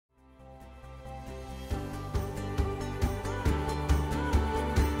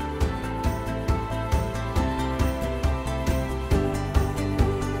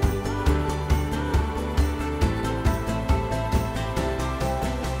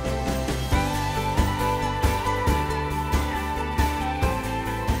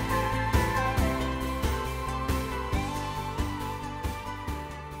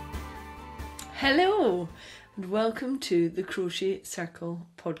Hello and welcome to the Crochet Circle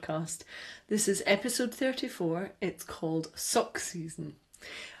podcast. This is episode 34. It's called Sock Season.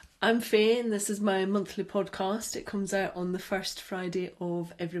 I'm Faye and this is my monthly podcast. It comes out on the first Friday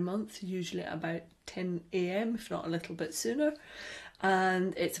of every month, usually at about 10 a.m, if not a little bit sooner.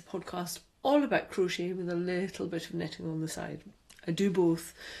 And it's a podcast all about crochet with a little bit of knitting on the side. I do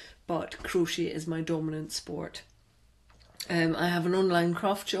both, but crochet is my dominant sport. I have an online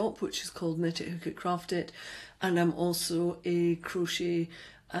craft shop which is called Knit It, Hook It, Craft It, and I'm also a crochet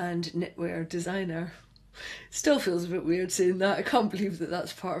and knitwear designer. Still feels a bit weird saying that. I can't believe that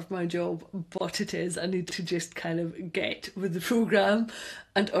that's part of my job, but it is. I need to just kind of get with the programme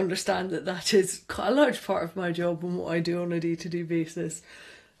and understand that that is quite a large part of my job and what I do on a day-to-day basis.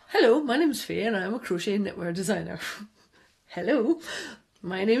 Hello, my name is Faye and I'm a crochet and knitwear designer. Hello,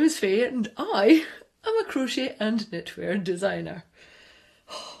 my name is Faye and I'm a crochet and knitwear designer.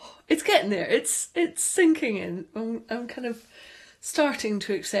 It's getting there. It's sinking in. I'm kind of starting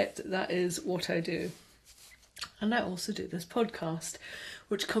to accept that that is what I do. And I also do this podcast,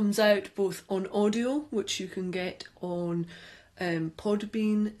 which comes out both on audio, which you can get on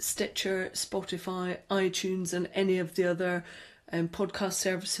Podbean, Stitcher, Spotify, iTunes, and any of the other podcast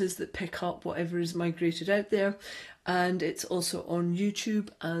services that pick up whatever is migrated out there. And it's also on YouTube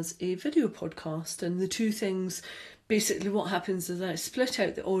as a video podcast. And the two things, basically what happens is I split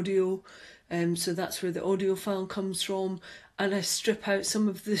out the audio, so that's where the audio file comes from, and I strip out some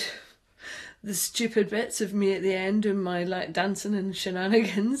of the stupid bits of me at the end and my like dancing and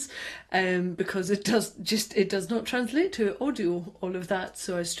shenanigans, because it does not translate to audio, all of that.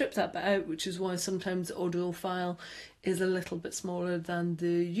 So I strip that bit out, which is why sometimes the audio file is a little bit smaller than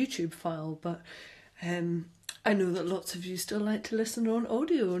the YouTube file. But I know that lots of you still like to listen on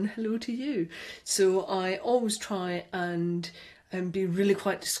audio, and hello to you. So I always try and be really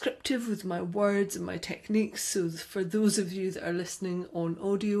quite descriptive with my words and my techniques. So for those of you that are listening on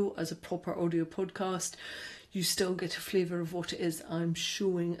audio as a proper audio podcast, you still get a flavour of what it is I'm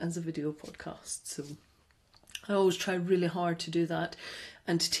showing as a video podcast. So I always try really hard to do that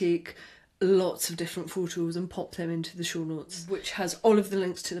and to take lots of different photos and pop them into the show notes, which has all of the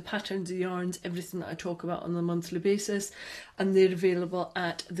links to the patterns, the yarns, everything that I talk about on a monthly basis, and they're available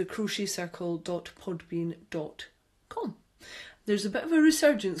at thecrochetcircle.podbean.com. There's a bit of a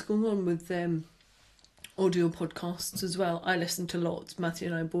resurgence going on with audio podcasts as well. I listen to lots, Matthew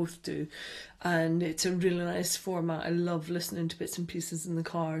and I both do, and it's a really nice format. I love listening to bits and pieces in the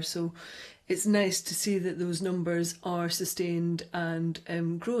car, so it's nice to see that those numbers are sustained and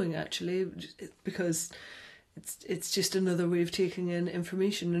growing actually, because it's just another way of taking in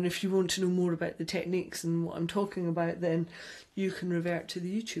information. And if you want to know more about the techniques and what I'm talking about, then you can revert to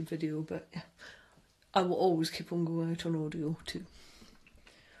the YouTube video. But yeah, I will always keep on going out on audio too.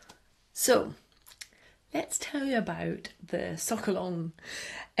 So let's tell you about the sock along.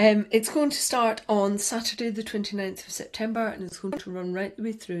 It's going to start on Saturday the 29th of September and it's going to run right the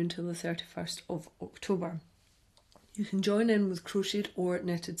way through until the 31st of October. You can join in with crocheted or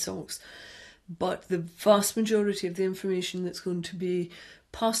knitted socks, but the vast majority of the information that's going to be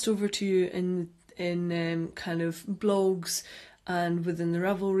passed over to you in kind of blogs and within the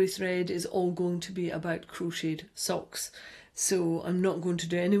Ravelry thread is all going to be about crocheted socks. So I'm not going to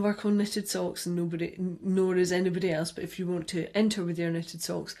do any work on knitted socks, and nor is anybody else, but if you want to enter with your knitted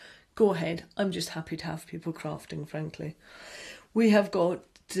socks, go ahead. I'm just happy to have people crafting, frankly. We have got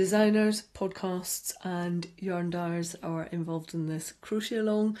designers, podcasts and yarn dyers are involved in this crochet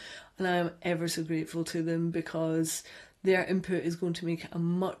along, and I am ever so grateful to them because their input is going to make a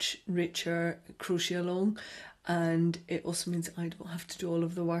much richer crochet along. And it also means I don't have to do all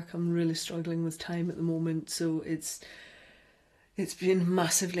of the work. I'm really struggling with time at the moment, so it's been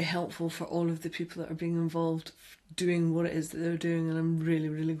massively helpful for all of the people that are being involved doing what it is that they're doing, and I'm really,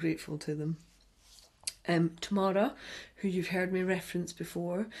 really grateful to them. Tamara, who you've heard me reference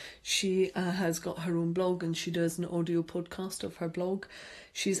before, she has got her own blog and she does an audio podcast of her blog.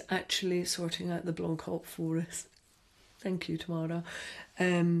 She's actually sorting out the blog hop for us. Thank you, Tamara.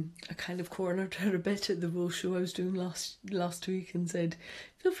 I kind of cornered her a bit at the wool show I was doing last week and said,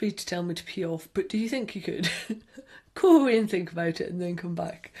 feel free to tell me to pee off, but do you think you could? Go away and think about it and then come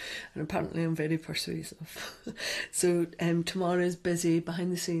back. And apparently I'm very persuasive. So Tamara is busy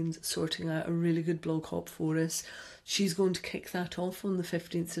behind the scenes sorting out a really good blog hop for us. She's going to kick that off on the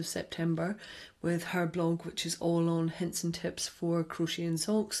 15th of September with her blog, which is all on hints and tips for crocheting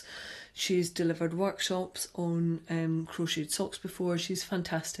socks. She's delivered workshops on crocheted socks before. She's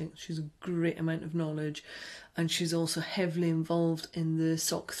fantastic. She's a great amount of knowledge, and she's also heavily involved in the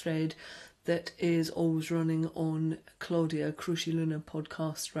sock thread that is always running on Claudia Crochet Luna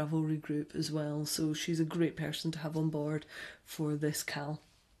podcast Ravelry group as well. So she's a great person to have on board for this Cal.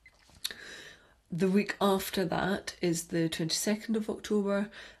 The week after that is the 22nd of October,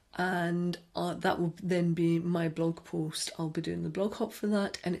 and that will then be my blog post. I'll be doing the blog hop for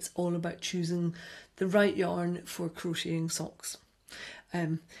that, and it's all about choosing the right yarn for crocheting socks.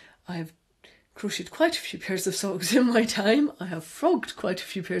 I have crocheted quite a few pairs of socks in my time. I have frogged quite a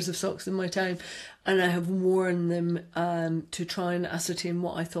few pairs of socks in my time, and I have worn them to try and ascertain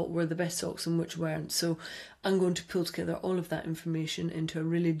what I thought were the best socks and which weren't. So I'm going to pull together all of that information into a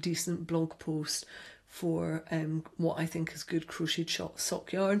really decent blog post for what I think is good crochet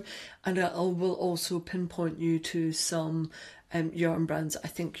sock yarn, and I will also pinpoint you to some yarn brands I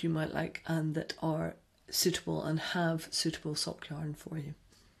think you might like and that are suitable and have suitable sock yarn for you.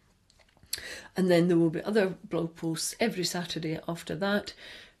 And then there will be other blog posts every Saturday after that,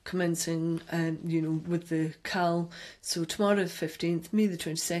 commencing with the Cal. So tomorrow the 15th, me the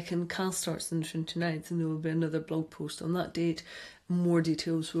 22nd, Cal starts on the 29th, and there will be another blog post on that date. More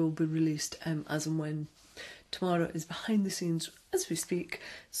details will be released as and when. Tomorrow is behind the scenes as we speak,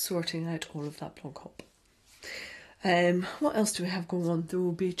 sorting out all of that blog hop. What else do we have going on? There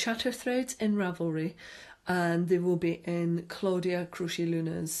will be chatter threads in Ravelry, and they will be in Claudia Crochet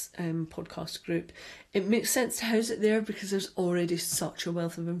Luna's podcast group. It makes sense to house it there because there's already such a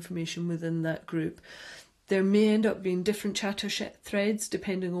wealth of information within that group. There may end up being different chatter threads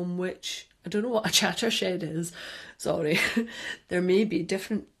depending on which... I don't know what a chatter shed is, sorry. There may be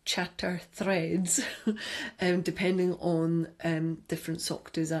different chatter threads depending on different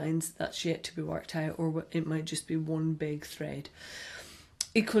sock designs. That's yet to be worked out, or it might just be one big thread.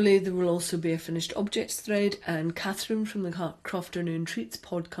 Equally, there will also be a finished objects thread, and Catherine from the Crafternoon Treats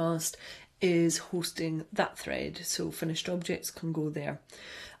podcast is hosting that thread, so finished objects can go there.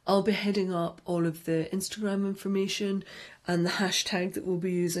 I'll be heading up all of the Instagram information, and the hashtag that we'll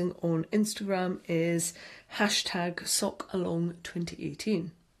be using on Instagram is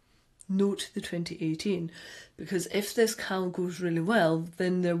 #SockAlong2018. Note the 2018, because if this Cal goes really well,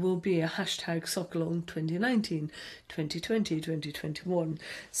 then there will be a #SockAlong2019, 2020, 2021.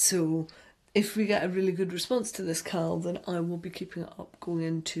 So if we get a really good response to this Cal, then I will be keeping it up going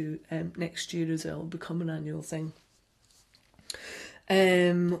into next year as well. It'll become an annual thing.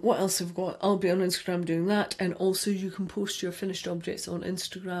 What else have we got? I'll be on Instagram doing that, and also you can post your finished objects on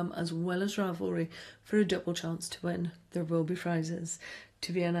Instagram as well as Ravelry for a double chance to win. There will be prizes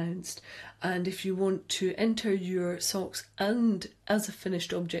to be announced, and if you want to enter your socks and as a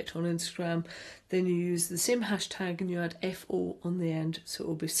finished object on Instagram, then you use the same hashtag and you add FO on the end, so it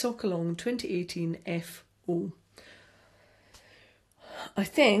will be SockAlong2018 FO. I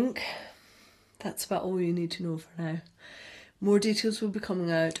think that's about all you need to know for now. More details will be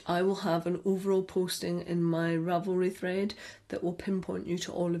coming out. I will have an overall posting in my Ravelry thread that will pinpoint you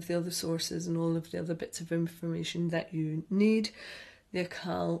to all of the other sources and all of the other bits of information that you need. The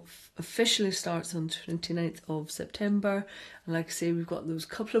Cal officially starts on 29th of September, and like I say, we've got those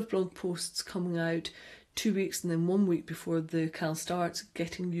couple of blog posts coming out 2 weeks and then 1 week before the Cal starts,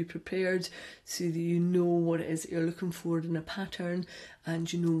 getting you prepared so that you know what it is that you're looking for in a pattern,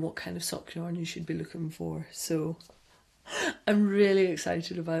 and you know what kind of sock yarn you should be looking for. So I'm really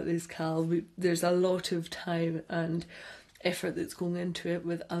excited about this Cal. There's a lot of time and effort that's going into it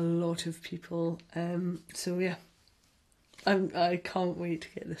with a lot of people. So yeah, I can't wait to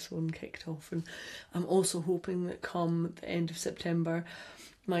get this one kicked off. And I'm also hoping that come the end of September,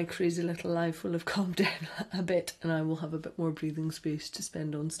 my crazy little life will have calmed down a bit and I will have a bit more breathing space to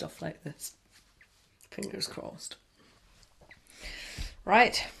spend on stuff like this. Fingers crossed.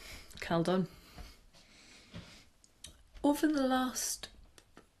 Right, Cal done. Over the last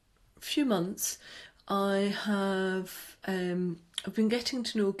few months, I've been getting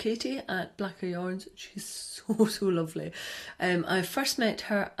to know Katie at Blacker Yarns. She's so lovely. I first met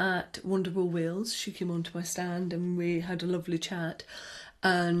her at Wonderful Wales. She came onto my stand and we had a lovely chat.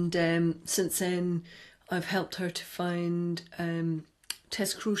 And since then, I've helped her to find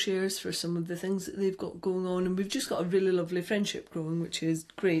test crocheters for some of the things that they've got going on, and we've just got a really lovely friendship growing, which is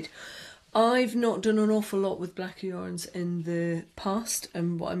great. I've not done an awful lot with Blacker Yarns in the past,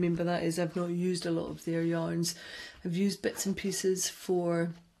 and what I mean by that is I've not used a lot of their yarns. I've used bits and pieces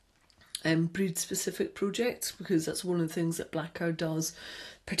for breed specific projects, because that's one of the things that Blacker does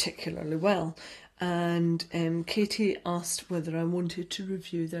particularly well. And Katie asked whether I wanted to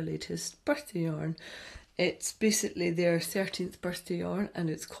review their latest birthday yarn. It's basically their 13th birthday yarn, and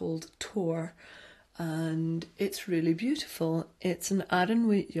it's called Tor, and it's really beautiful. It's an Aran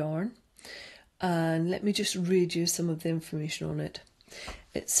weight yarn, and let me just read you some of the information on it.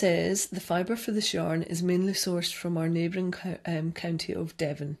 It says the fibre for this yarn is mainly sourced from our neighbouring county of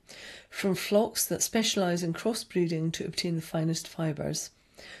Devon, from flocks that specialise in crossbreeding to obtain the finest fibres.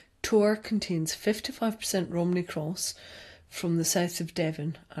 Tor contains 55% Romney cross from the south of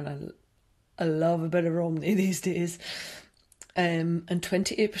Devon, and I love a bit of Romney these days, and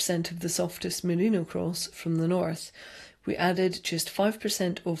 28% of the softest Merino cross from the north. We added just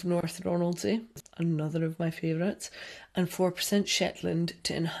 5% of North Ronaldsay, another of my favourites, and 4% Shetland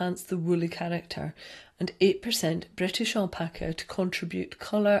to enhance the woolly character, and 8% British alpaca to contribute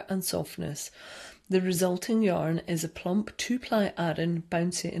colour and softness. The resulting yarn is a plump 2-ply Aran,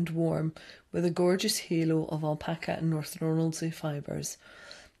 bouncy and warm, with a gorgeous halo of alpaca and North Ronaldsay fibres.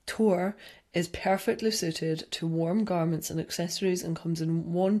 Tor is perfectly suited to warm garments and accessories and comes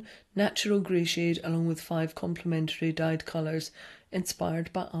in one natural grey shade along with 5 complementary dyed colours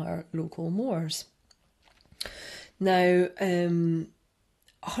inspired by our local moors. Now,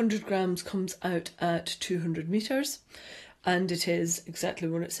 100 grams comes out at 200 metres, and it is exactly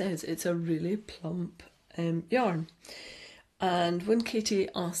what it says. It's a really plump yarn. And when Katie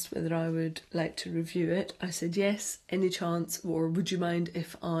asked whether I would like to review it, I said yes, any chance, or would you mind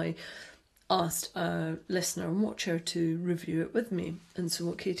if I asked a listener and watcher to review it with me. And so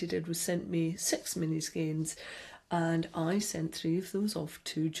what Katie did was sent me 6 mini skeins, and I sent 3 of those off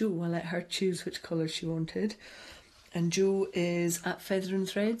to Jo. I let her choose which colour she wanted, and Jo is at Feather and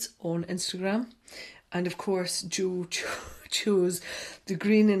Threads on Instagram, and of course Jo chose the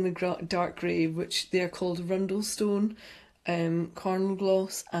green and the dark grey, which they're called Rundlestone, Carnal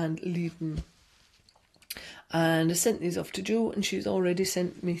Gloss and Leaden. And I sent these off to Jo, and she's already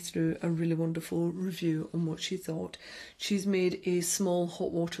sent me through a really wonderful review on what she thought. She's made a small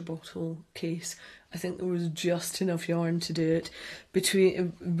hot water bottle case. I think there was just enough yarn to do it.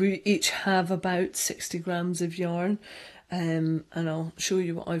 We each have about 60 grams of yarn, and I'll show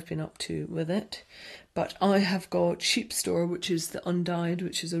you what I've been up to with it. But I have got Sheep Store, which is the undyed,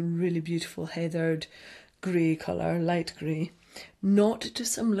 which is a really beautiful heathered grey colour, light grey. Not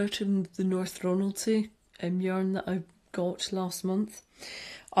dissimilar to the North Ronaldsay yarn that I got last month.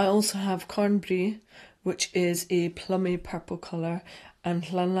 I also have Cornbray, which is a plummy purple colour, and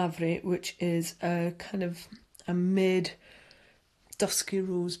Llanlavry, which is a kind of a mid dusky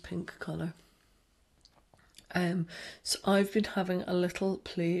rose pink colour. So I've been having a little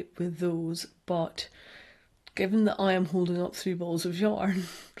play with those, but given that I am holding up 3 balls of yarn,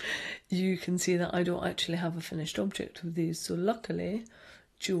 you can see that I don't actually have a finished object with these. So luckily,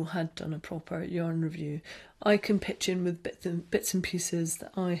 Jo had done a proper yarn review. I can pitch in with bits and pieces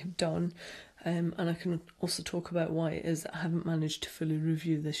that I have done, and I can also talk about why it is that I haven't managed to fully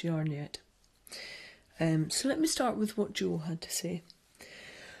review this yarn yet. So let me start with what Jo had to say.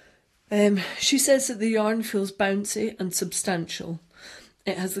 She says that the yarn feels bouncy and substantial.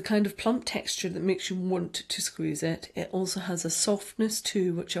 It has the kind of plump texture that makes you want to squeeze it. It also has a softness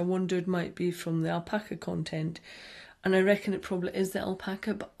too, which I wondered might be from the alpaca content. And I reckon it probably is the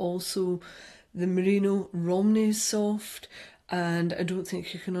alpaca, but also the merino Romney is soft, and I don't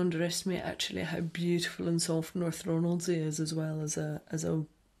think you can underestimate actually how beautiful and soft North Ronaldsay is as well as a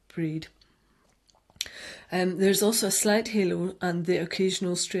breed. There's also a slight halo and the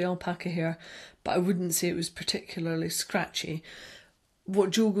occasional stray alpaca hair, but I wouldn't say it was particularly scratchy. What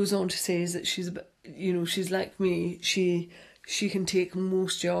Jo goes on to say is that she's a bit, she's like me. She can take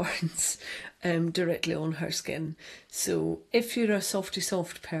most yarns directly on her skin. So if you're a softy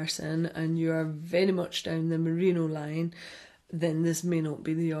soft person and you are very much down the merino line, then this may not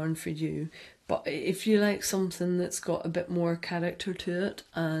be the yarn for you. But if you like something that's got a bit more character to it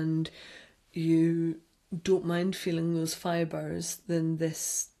and you don't mind feeling those fibres, then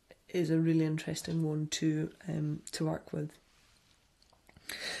this is a really interesting one to work with.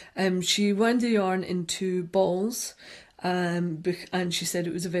 She wound the yarn into balls, and she said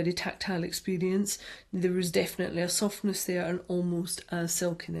it was a very tactile experience. There was definitely a softness there and almost a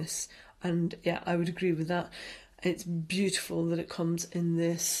silkiness, and yeah, I would agree with that. It's beautiful that it comes in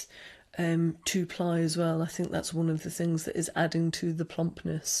this 2-ply as well. I think that's one of the things that is adding to the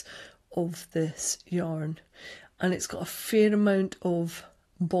plumpness of this yarn, and it's got a fair amount of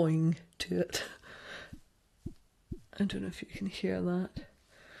boing to it. I don't know if you can hear that.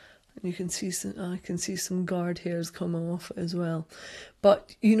 You can see I can see some guard hairs come off as well.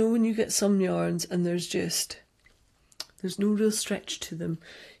 But when you get some yarns and there's no real stretch to them,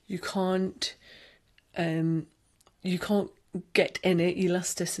 you can't get any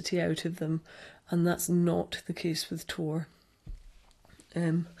elasticity out of them, and that's not the case with Tor.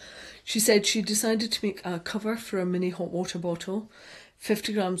 She said she decided to make a cover for a mini hot water bottle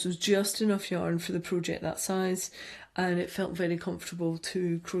 50 grams was just enough yarn for the project that size, and it felt very comfortable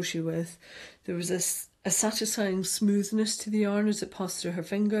to crochet with. There was a satisfying smoothness to the yarn as it passed through her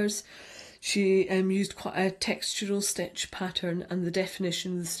fingers. She used quite a textural stitch pattern, and the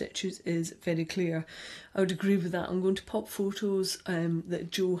definition of the stitches is very clear. I would agree with that. I'm going to pop photos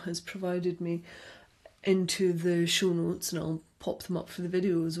that Jo has provided me into the show notes, and I'll pop them up for the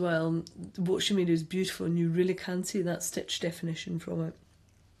video as well. What she made is beautiful, and you really can see that stitch definition from it.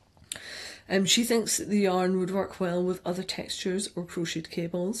 She thinks that the yarn would work well with other textures or crocheted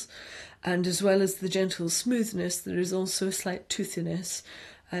cables, and as well as the gentle smoothness, there is also a slight toothiness,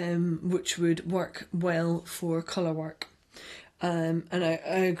 which would work well for colour work. And I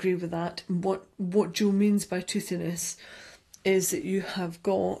agree with that. What Jo means by toothiness is that you have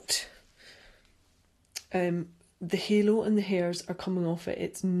got the halo and the hairs are coming off it.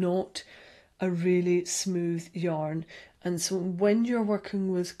 It's not a really smooth yarn. And so when you're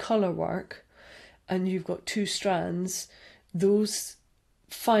working with colour work and you've got two strands, those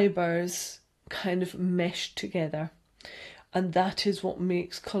fibres kind of mesh together. And that is what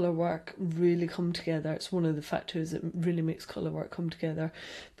makes colour work really come together. It's one of the factors that really makes colour work come together,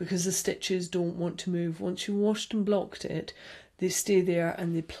 because the stitches don't want to move. Once you washed and blocked it, they stay there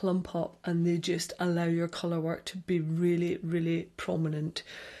and they plump up, and they just allow your colour work to be really, really prominent.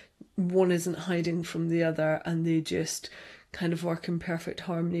 One isn't hiding from the other, and they just kind of work in perfect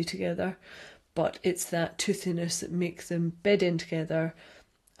harmony together. But it's that toothiness that makes them bed in together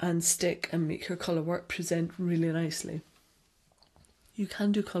and stick and make your colour work present really nicely. You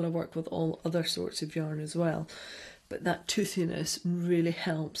can do colour work with all other sorts of yarn as well, but that toothiness really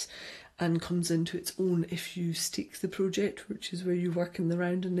helps and comes into its own if you stick the project, which is where you work in the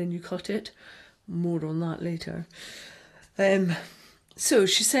round and then you cut it. More on that later. So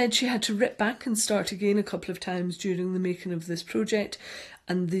she said she had to rip back and start again a couple of times during the making of this project,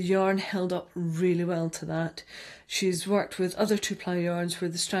 and the yarn held up really well to that. She's worked with other 2-ply yarns where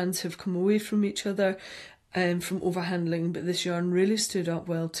the strands have come away from each other from overhandling, but this yarn really stood up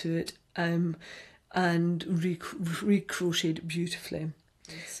well to it and recrocheted beautifully.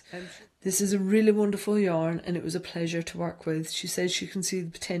 This is a really wonderful yarn, and it was a pleasure to work with. She says she can see the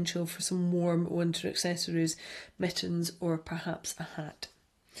potential for some warm winter accessories, mittens, or perhaps a hat.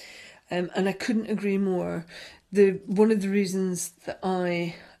 And I couldn't agree more. One of the reasons that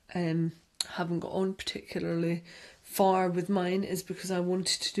I haven't got on particularly far with mine is because I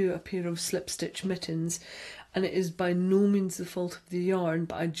wanted to do a pair of slip stitch mittens, and it is by no means the fault of the yarn,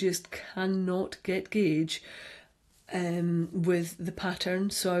 but I just cannot get gauge with the pattern.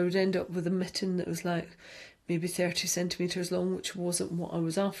 So I would end up with a mitten that was like maybe 30 centimetres long, which wasn't what I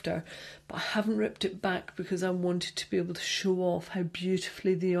was after. But I haven't ripped it back because I wanted to be able to show off how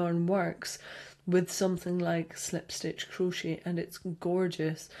beautifully the yarn works with something like slip stitch crochet, and it's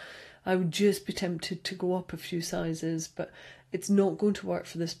gorgeous. I would just be tempted to go up a few sizes, but it's not going to work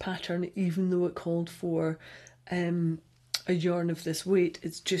for this pattern, even though it called for a yarn of this weight.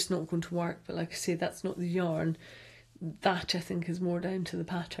 It's just not going to work. But like I say, that's not the yarn. That I think is more down to the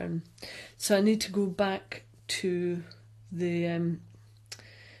pattern. So I need to go back to the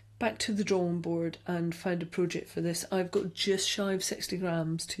drawing board and find a project for this. I've got just shy of 60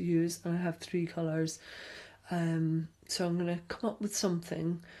 grams to use, and I have 3 colours. So I'm going to come up with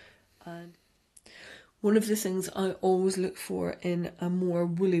something. And one of the things I always look for in a more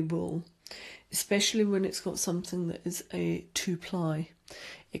woolly wool, especially when it's got something that is a 2-ply,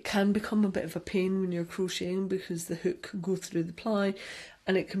 it can become a bit of a pain when you're crocheting because the hook can go through the ply,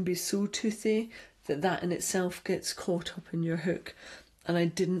 and it can be so toothy that in itself gets caught up in your hook. And I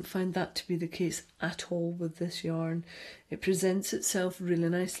didn't find that to be the case at all with this yarn. It presents itself really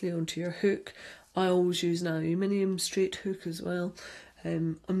nicely onto your hook. I always use an aluminium straight hook as well.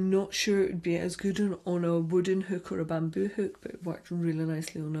 I'm not sure it would be as good on a wooden hook or a bamboo hook, but it worked really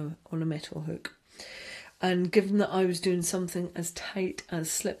nicely on a metal hook. And given that I was doing something as tight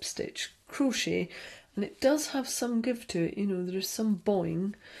as slip stitch crochet, and it does have some give to it, you know, there is some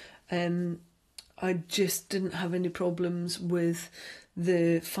boing, I just didn't have any problems with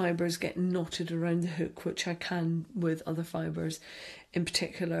the fibres getting knotted around the hook, which I can with other fibres. In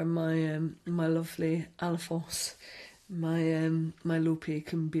particular, my lovely Alaphos, my Lope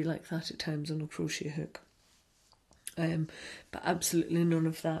can be like that at times on a crochet hook. But absolutely none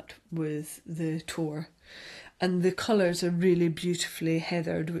of that with the Tor. And the colours are really beautifully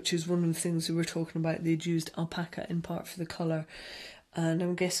heathered, which is one of the things we were talking about. They'd used alpaca in part for the colour, and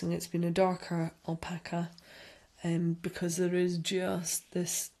I'm guessing it's been a darker alpaca, because there is just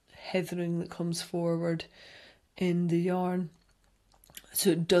this heathering that comes forward in the yarn.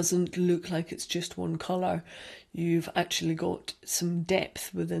 so it doesn't look like it's just one colour. You've actually got some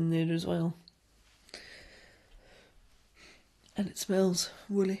depth within there as well. And it smells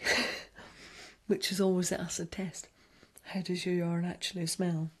woolly, which is always the acid test. How does your yarn actually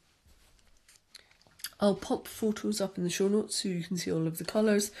smell? I'll pop photos up in the show notes so you can see all of the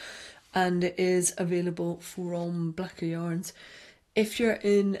colours, and it is available from Blacker Yarns. If you're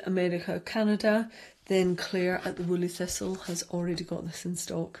in America, Canada, then Claire at the Woolly Thistle has already got this in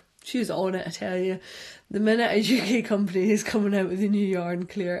stock. She's on it, I tell you. The minute a UK company is coming out with a new yarn,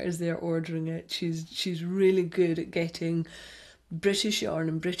 Claire is there ordering it. She's really good at getting British yarn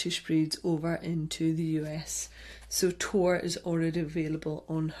and British breeds over into the US. So Tor is already available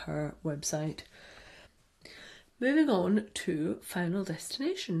on her website. Moving on to Final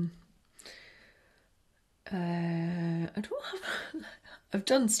Destination. I've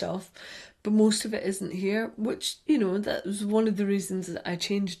done stuff, but most of it isn't here, which, you know, that was one of the reasons that I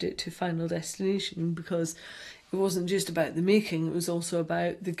changed it to Final Destination, because it wasn't just about the making, it was also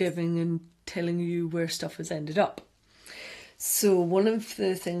about the giving and telling you where stuff has ended up. So one of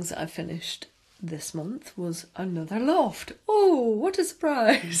the things that I finished this month was another loft. Oh, what a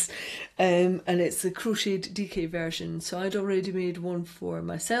surprise! And it's the crocheted DK version. So I'd already made one for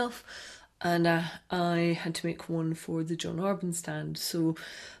myself, and I had to make one for the John Arbon stand. So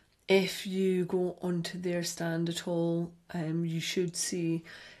if you go onto their stand at all, you should see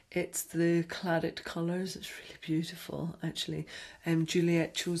it's the claret colours. It's really beautiful, actually.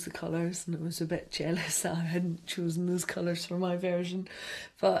 Juliet chose the colours, and I was a bit jealous that I hadn't chosen those colours for my version.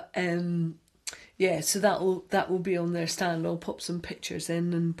 But yeah, so that will be on their stand. I'll pop some pictures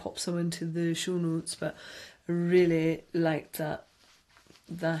in and pop some into the show notes. But I really liked that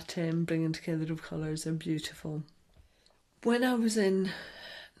bringing together of colours. Are beautiful. When I was in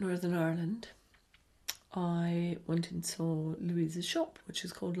Northern Ireland, I went and saw Louise's shop, which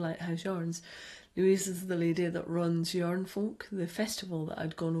is called Lighthouse Yarns. Louise is the lady that runs Yarn Folk, the festival that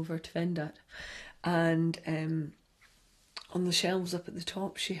I'd gone over to vend at. And on the shelves up at the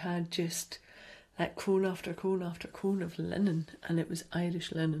top, she had just like cone after cone after cone of linen, and it was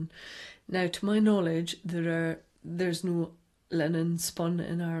Irish linen. Now, to my knowledge, there's no linen spun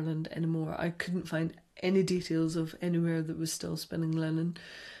in Ireland anymore. I couldn't find any details of anywhere that was still spinning linen.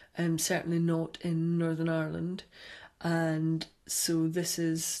 Certainly not in Northern Ireland. And so this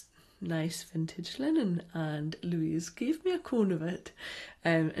is nice vintage linen, and Louise gave me a cone of it,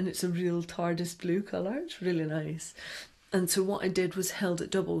 and it's a real TARDIS blue colour. It's really nice. And so what I did was held it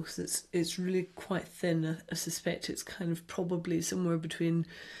double, because it's really quite thin. I suspect it's kind of probably somewhere between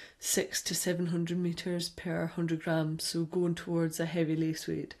 600 to 700 metres per 100 grams, so going towards a heavy lace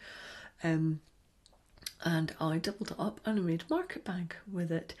weight. And I doubled it up and I made a market bag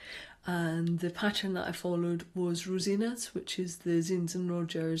with it. And the pattern that I followed was Rosina's, which is the Zines and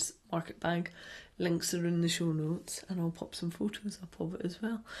Rogers market bag. Links are in the show notes, and I'll pop some photos up of it as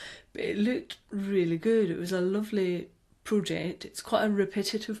well. But it looked really good. It was a lovely project. It's quite a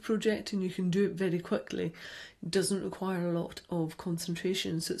repetitive project, and you can do it very quickly. It doesn't require a lot of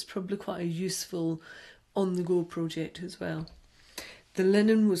concentration, so it's probably quite a useful on-the-go project as well. The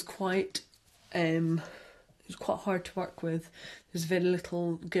linen was quite hard to work with. There's very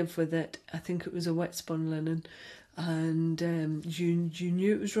little give with it. I think it was a wet spun linen, and you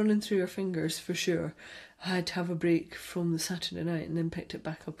knew it was running through your fingers for sure. I had to have a break from the Saturday night and then picked it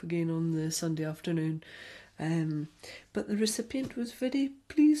back up again on the Sunday afternoon. But the recipient was very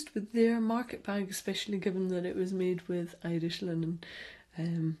pleased with their market bag, especially given that it was made with Irish linen.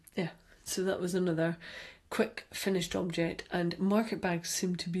 Yeah, so that was another quick finished object. And market bags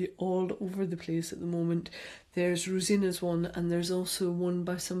seem to be all over the place at the moment. There's Rosina's one, and there's also one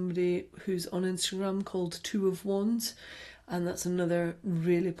by somebody who's on Instagram called Two of Wands, and that's another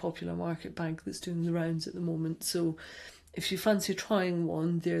really popular market bag that's doing the rounds at the moment. So if you fancy trying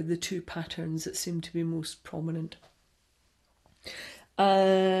one, they're the two patterns that seem to be most prominent.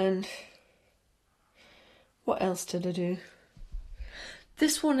 And what else did I do?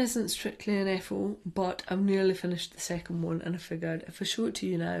 This one isn't strictly an FO, but I've nearly finished the second one, and I figured if I show it to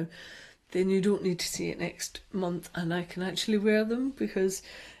you now, then you don't need to see it next month, and I can actually wear them, because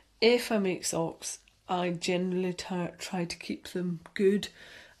if I make socks, I generally try to keep them good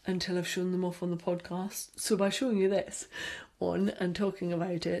until I've shown them off on the podcast. So by showing you this one and talking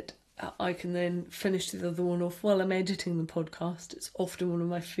about it, I can then finish the other one off while I'm editing the podcast. It's often one of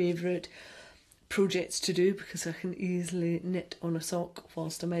my favourite projects to do, because I can easily knit on a sock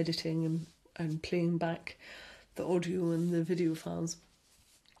whilst I'm editing and playing back the audio and the video files.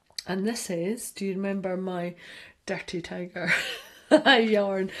 And this is, do you remember my Dirty Tiger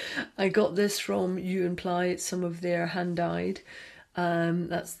yarn? I got this from You and Ply. It's some of their hand dyed,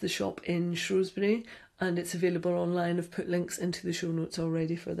 That's the shop in Shrewsbury, and it's available online. I've put links into the show notes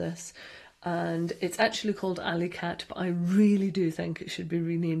already for this. And it's actually called Alley Cat, but I really do think it should be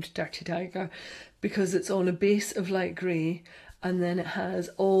renamed Dirty Tiger, because it's on a base of light grey, and then it has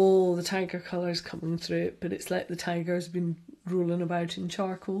all the tiger colours coming through it, but it's like the tiger's been rolling about in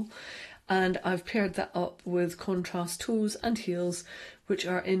charcoal. And I've paired that up with contrast toes and heels, which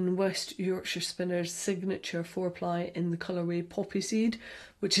are in West Yorkshire Spinners' signature 4-ply in the colourway Poppy Seed,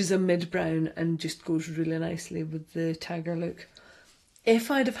 which is a mid-brown and just goes really nicely with the tiger look.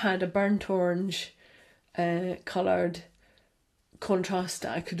 If I'd have had a burnt orange coloured contrast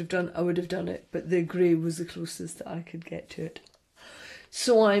that I could have done, I would have done it, but the grey was the closest that I could get to it.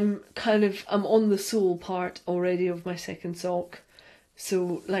 So I'm on the sole part already of my second sock.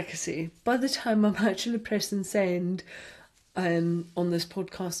 So like I say, by the time I'm actually pressing send on this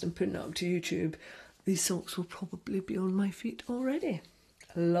podcast and putting it up to YouTube, these socks will probably be on my feet already.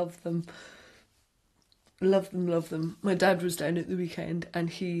 I love them. Love them, love them. My dad was down at the weekend,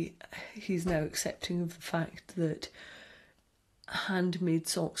 and he's now accepting of the fact that handmade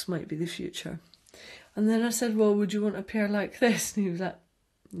socks might be the future. And then I said, well, would you want a pair like this? And he was like,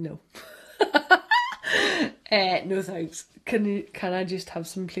 no. No thanks. Can I just have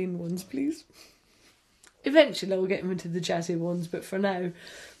some plain ones, please? Eventually I'll get him into the jazzy ones, but for now,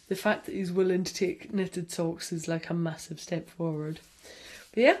 the fact that he's willing to take knitted socks is like a massive step forward.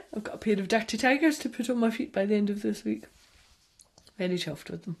 But yeah, I've got a pair of Dirty Tigers to put on my feet by the end of this week. Very chuffed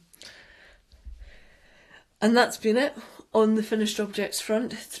with them. And that's been it on the finished objects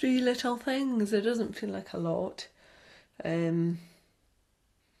front. 3 little things. It doesn't feel like a lot. But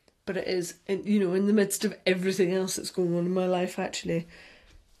it is, in the midst of everything else that's going on in my life, actually.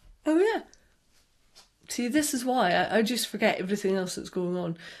 Oh yeah. See, this is why I just forget everything else that's going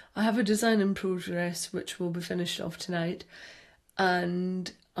on. I have a design in progress which will be finished off tonight.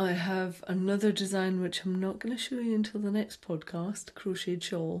 And I have another design which I'm not going to show you until the next podcast, crocheted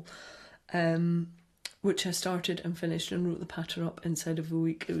shawl, which I started and finished and wrote the pattern up inside of a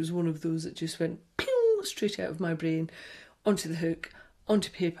week. It was one of those that just went pew, straight out of my brain, onto the hook, onto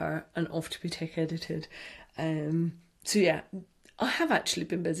paper, and off to be tech edited. So yeah, I have actually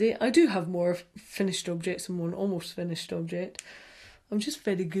been busy. I do have more finished objects and one almost finished object. I'm just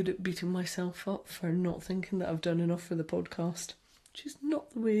very good at beating myself up for not thinking that I've done enough for the podcast, which is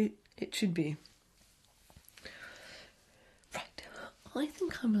not the way it should be. Right, I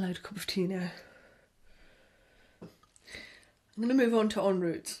think I'm allowed a cup of tea now. I'm going to move on to en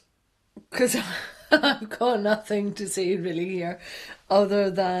routes, because I've got nothing to say really here,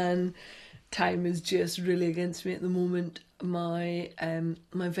 other than time is just really against me at the moment. My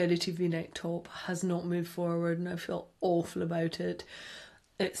Verity V-neck top has not moved forward, and I feel awful about it.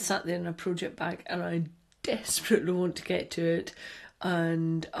 It's sat there in a project bag, and I desperately want to get to it,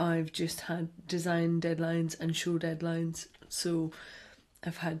 and I've just had design deadlines and show deadlines, so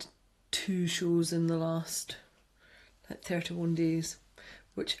I've had 2 shows in the last 31 days,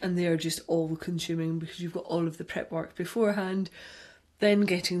 and they are just all consuming, because you've got all of the prep work beforehand, then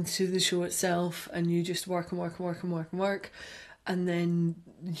getting to the show itself, and you just work, and then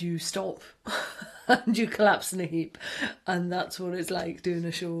you stop and you collapse in a heap, and that's what it's like doing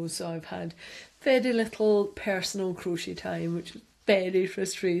a show. So I've had very little personal crochet time, which is very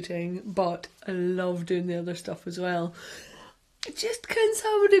frustrating, but I love doing the other stuff as well. Just can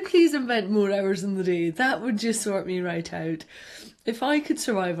somebody please invent more hours in the day? That would just sort me right out. If I could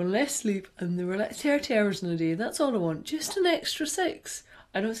survive on less sleep and there were like 30 hours in a day, that's all I want. Just an extra 6.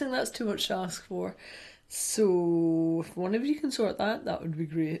 I don't think that's too much to ask for. So if one of you can sort that, that would be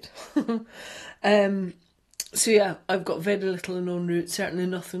great. So yeah, I've got very little in en route. Certainly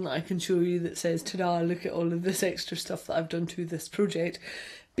nothing that I can show you that says, ta-da, look at all of this extra stuff that I've done to this project,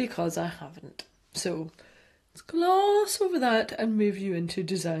 because I haven't. So let's gloss over that and move you into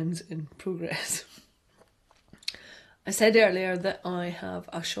designs in progress. I said earlier that I have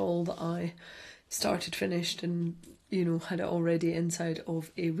a shawl that I started, finished, and had it already inside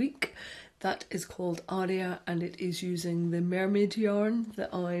of a week. That is called Aria, and it is using the mermaid yarn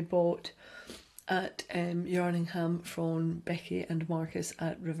that I bought at Yarningham from Becky and Marcus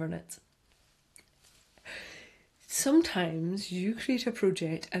at River Knits. Sometimes you create a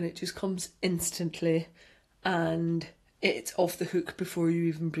project and it just comes instantly, and it's off the hook before you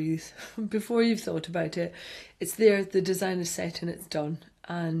even breathe, before you've thought about it. It's there, the design is set, and it's done.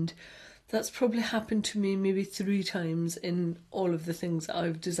 And that's probably happened to me maybe 3 times in all of the things that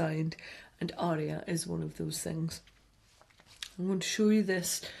I've designed, and Aria is one of those things. I'm going to show you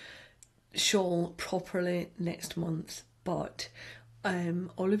this shawl properly next month, but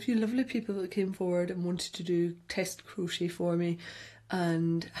all of you lovely people that came forward and wanted to do test crochet for me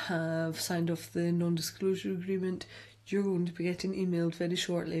and have signed off the non-disclosure agreement. You're going to be getting emailed very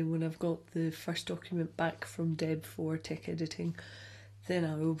shortly when I've got the first document back from Deb for tech editing. Then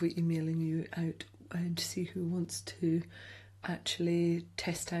I will be emailing you out to see who wants to actually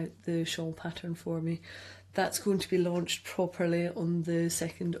test out the shawl pattern for me. That's going to be launched properly on the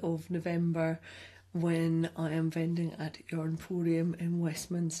 2nd of November when I am vending at Yarnporium in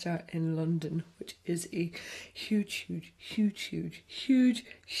Westminster in London, which is a huge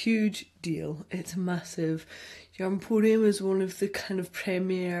deal. It's massive. Yarnporium is one of the kind of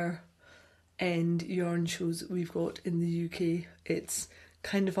premier end yarn shows that we've got in the UK. It's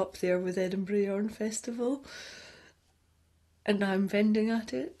kind of up there with Edinburgh Yarn Festival, and I'm vending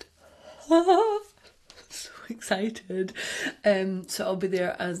at it. So excited. So I'll be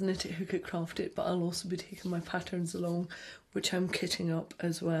there as Knit It, Hook It, Craft It, but I'll also be taking my patterns along, which I'm kitting up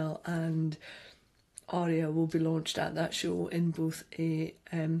as well, and Aria will be launched at that show in both a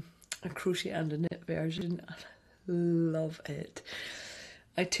crochet and a knit version. I love it.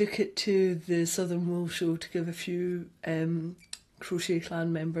 I took it to the Southern Wool show to give a few Crochet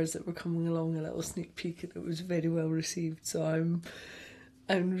Clan members that were coming along a little sneak peek, and it was very well received, so I'm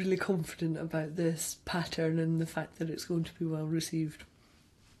really confident about this pattern and the fact that it's going to be well received.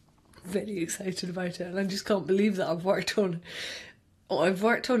 Very excited about it, and I just can't believe that I've worked on it. I've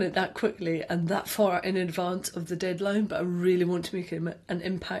worked on it that quickly and that far in advance of the deadline, but I really want to make an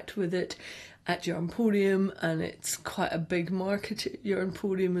impact with it at Yarnporium, and it's quite a big market at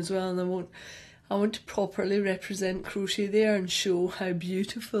Yarnporium as well, and I want to properly represent crochet there and show how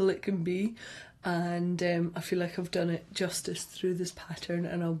beautiful it can be. And I feel like I've done it justice through this pattern,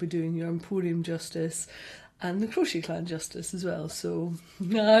 and I'll be doing Yarnporium justice and the Crochet Clan justice as well. So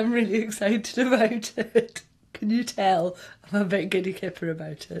I'm really excited about it. Can you tell? I'm a bit giddy kipper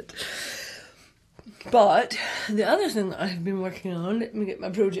about it. But the other thing that I've been working on, let me get my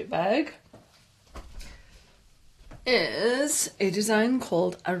project bag, is a design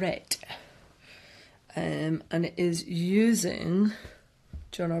called Arrête. And it is using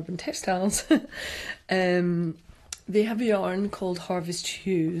John Urban Textiles. They have a yarn called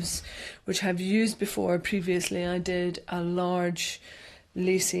dashper-hughes, which I've used before previously. I did a large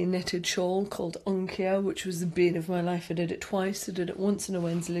lacy knitted shawl called Unkia, which was the bane of my life. I did it twice. I did it once in a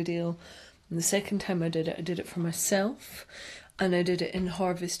Wensleydale, and the second time I did it for myself, and I did it in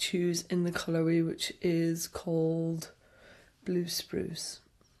dashper-hughes in the colourway which is called Blue Spruce,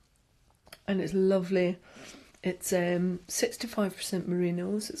 and it's lovely. It's 65%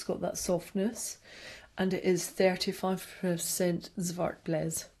 merino, so it's got that softness, and it is 35%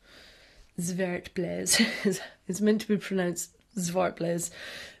 zwartbles. Zwartbles is meant to be pronounced zwartbles,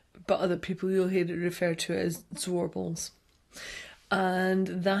 but other people you'll hear it referred to as zwarbles. And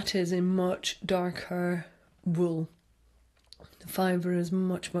that is a much darker wool. The fibre is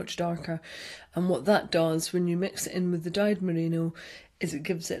much darker, and what that does when you mix it in with the dyed merino is it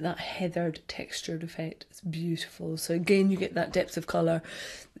gives it that heathered textured effect. It's beautiful. So again, you get that depth of colour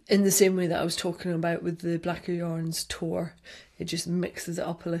in the same way that I was talking about with the Blacker Yarns Tour. It just mixes it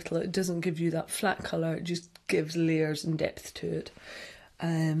up a little. It doesn't give you that flat colour, it just gives layers and depth to it.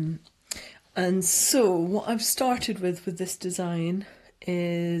 And so what I've started with this design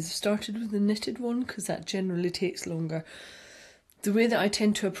is started with the knitted one, because that generally takes longer. The way that I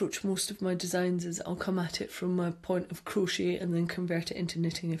tend to approach most of my designs is I'll come at it from a point of crochet and then convert it into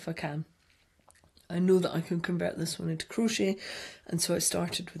knitting if I can. I know that I can convert this one into crochet, and so I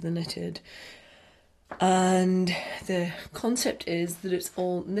started with the knitted. And the concept is that it's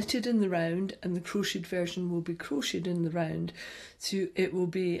all knitted in the round, and the crocheted version will be crocheted in the round. So it will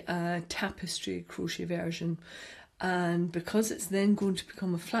be a tapestry crochet version. And because it's then going to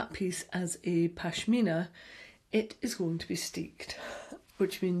become a flat piece as a pashmina, it is going to be steeked,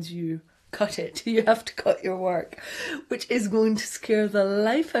 which means you cut it. You have to cut your work, which is going to scare the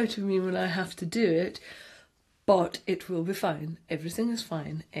life out of me when I have to do it, but it will be fine. Everything is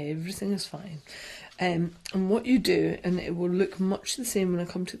fine. Everything is fine. And what you do, and it will look much the same when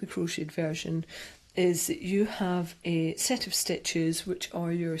I come to the crocheted version, is that you have a set of stitches which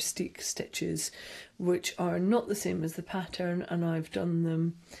are your steek stitches, which are not the same as the pattern, and I've done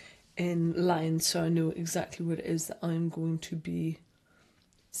them in lines so I know exactly what it is that I'm going to be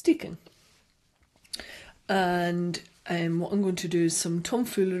steeking. And what I'm going to do is some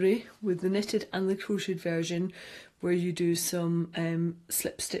tomfoolery with the knitted and the crocheted version, where you do some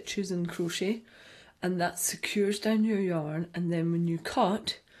slip stitches and crochet, and that secures down your yarn, and then when you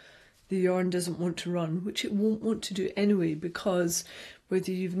cut, the yarn doesn't want to run, which it won't want to do anyway, because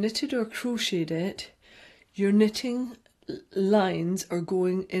whether you've knitted or crocheted it, you're knitting lines are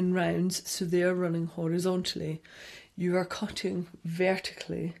going in rounds, so they are running horizontally. You are cutting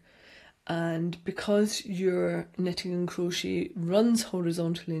vertically, and because your knitting and crochet runs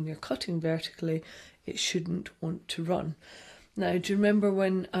horizontally and you're cutting vertically, it shouldn't want to run. Now, do you remember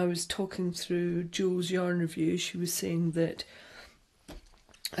when I was talking through Jo's yarn review, she was saying that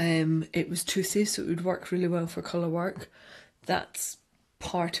it was toothy, so it would work really well for colour work. That's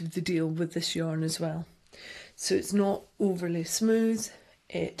part of the deal with this yarn as well. So it's not overly smooth,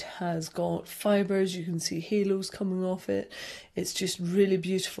 it has got fibres, you can see halos coming off it, it's just really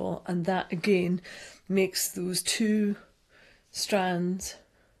beautiful, and that again makes those two strands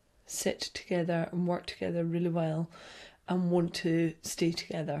sit together and work together really well and want to stay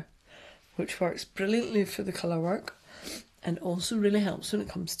together, which works brilliantly for the colour work and also really helps when it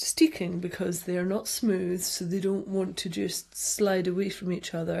comes to steeking, because they are not smooth, so they don't want to just slide away from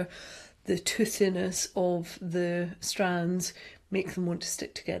each other. The toothiness of the strands make them want to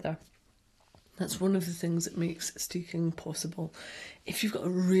stick together. That's one of the things that makes steeking possible. If you've got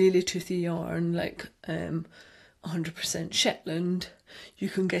a really toothy yarn like 100% Shetland, you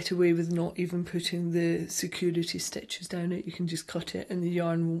can get away with not even putting the security stitches down it. You can just cut it and the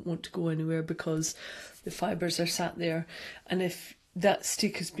yarn won't want to go anywhere because the fibres are sat there. And if that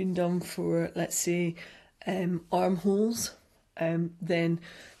steek has been done for, let's say, armholes, then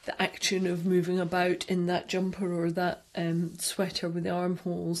the action of moving about in that jumper or that sweater with the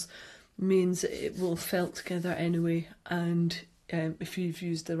armholes means that it will felt together anyway. And if you've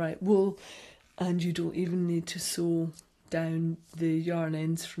used the right wool, and you don't even need to sew down the yarn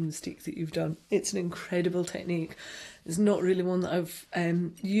ends from the steek that you've done. It's an incredible technique. It's not really one that I've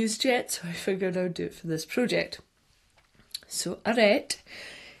used yet, so I figured I would do it for this project. So arrête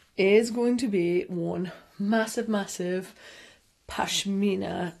is going to be one massive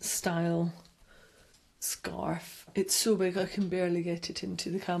pashmina style scarf. It's so big I can barely get it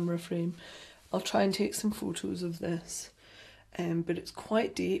into the camera frame. I'll try and take some photos of this. But it's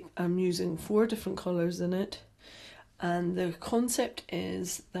quite deep. I'm using 4 different colours in it, and the concept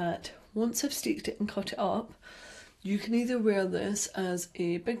is that once I've steeked it and cut it up, you can either wear this as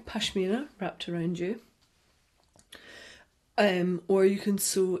a big pashmina wrapped around you, or you can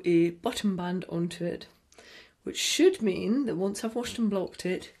sew a button band onto it, which should mean that once I've washed and blocked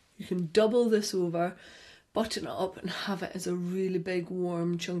it, you can double this over, button it up and have it as a really big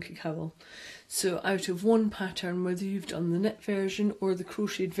warm chunky cowl. So out of one pattern, whether you've done the knit version or the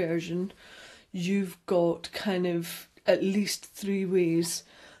crocheted version, you've got kind of at least 3 ways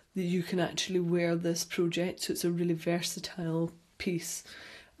that you can actually wear this project. So it's a really versatile piece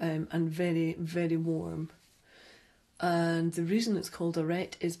and very warm. And the reason it's called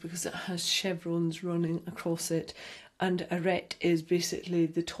arrête is because it has chevrons running across it, and arrête is basically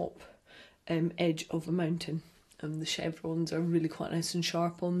the top edge of a mountain, and the chevrons are really quite nice and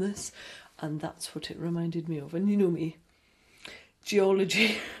sharp on this, and that's what it reminded me of. And you know me,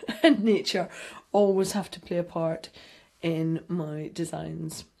 geology and nature always have to play a part in my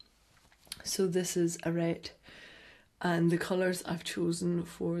designs. So this is arrête, and the colours I've chosen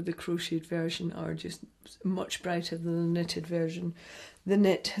for the crocheted version are just much brighter than the knitted version. The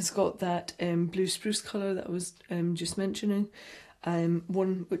knit has got that blue spruce colour that I was just mentioning,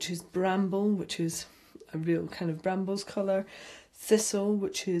 one which is bramble, which is a real kind of brambles colour, thistle,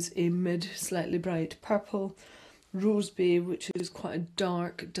 which is a mid slightly bright purple, rose bay, which is quite a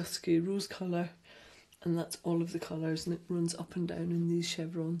dark dusky rose colour, and that's all of the colours, and it runs up and down in these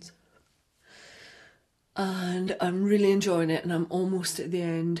chevrons. And I'm really enjoying it, and I'm almost at the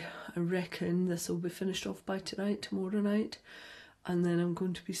end. I reckon this will be finished off by tonight, tomorrow night, and then I'm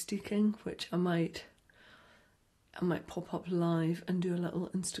going to be steeking, which I might pop up live and do a little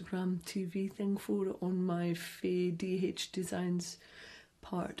Instagram TV thing for it on my Faye DH Designs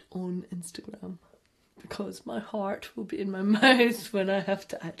part on Instagram, because my heart will be in my mouth when I have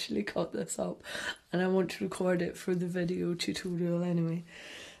to actually cut this up, and I want to record it for the video tutorial anyway.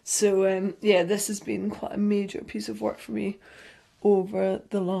 So yeah, this has been quite a major piece of work for me over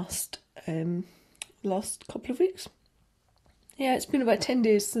the last couple of weeks. Yeah, it's been about 10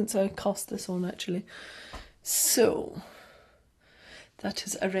 days since I cast this on actually. So that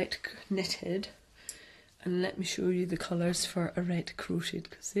is arrête knitted, and let me show you the colours for arrête crocheted,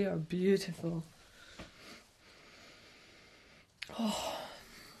 because they are beautiful. Oh.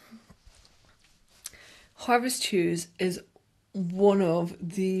 Harvest-Hughes is one of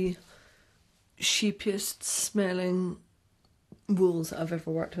the sheepiest smelling wools that I've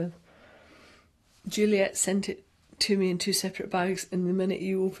ever worked with. Juliet sent it to me in 2 separate bags, and the minute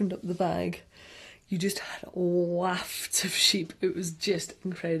you opened up the bag, you just had wafts of sheep. It was just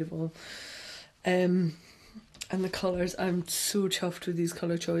incredible. And the colours, I'm so chuffed with these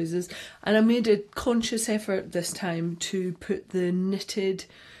colour choices. And I made a conscious effort this time to put the knitted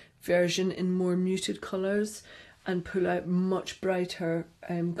version in more muted colours and pull out much brighter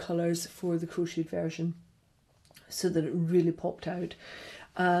colours for the crocheted version, so that it really popped out.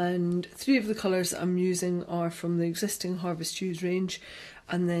 And 3 of the colours that I'm using are from the existing Harvest-Hughes range,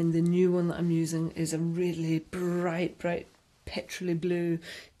 and then the new one that I'm using is a really bright petrol blue,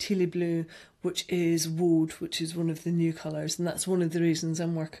 tealy blue, which is woad, which is one of the new colours. And that's one of the reasons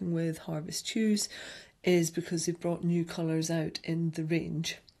I'm working with Harvest-Hughes, is because they've brought new colours out in the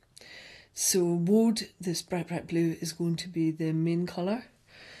range. So woad, this bright blue, is going to be the main colour,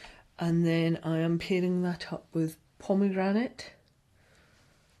 and then I am pairing that up with pomegranate,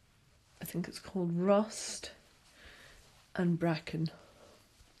 I think it's called rust, and bracken.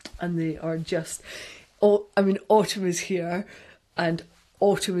 And they are just, autumn is here, and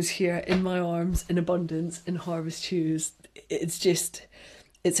autumn is here in my arms in abundance in Harvest-Hughes.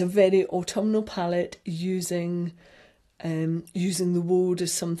 It's a very autumnal palette, using the woad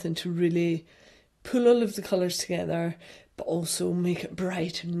as something to really pull all of the colours together, but also make it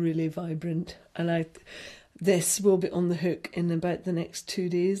bright and really vibrant. And this will be on the hook in about the next 2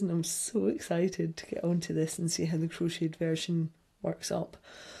 days, and I'm so excited to get onto this and see how the crocheted version works up.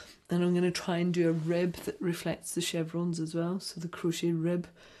 And I'm going to try and do a rib that reflects the chevrons as well, so the crochet rib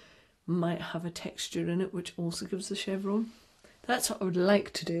might have a texture in it which also gives the chevron. That's what I would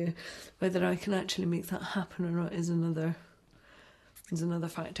like to do. Whether I can actually make that happen or not is another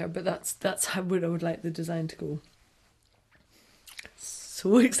factor, but that's how I would like the design to go.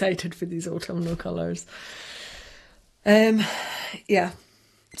 So excited for these autumnal colours. Yeah,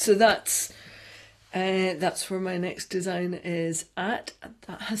 so that's where my next design is at.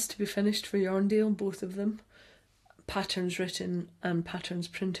 That has to be finished for Yarndale, both of them. Patterns written and patterns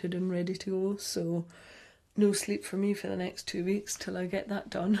printed and ready to go, so no sleep for me for the next 2 weeks till I get that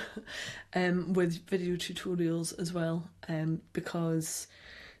done. With video tutorials as well, because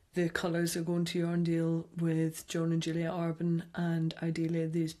the colours are going to Yarndale with John and Julia Arbin, and ideally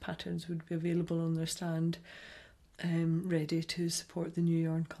these patterns would be available on their stand, ready to support the new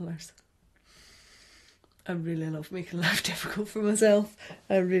yarn colours. I really love making life difficult for myself.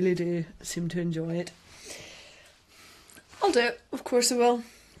 I really do seem to enjoy it. I'll do it, of course I will.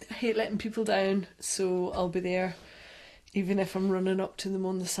 I hate letting people down, so I'll be there, even if I'm running up to them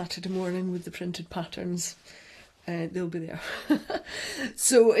on the Saturday morning with the printed patterns. They'll be there.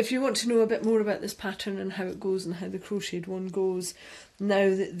 So if you want to know a bit more about this pattern and how it goes and how the crocheted one goes,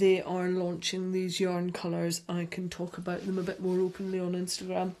 now that they are launching these yarn colours, I can talk about them a bit more openly on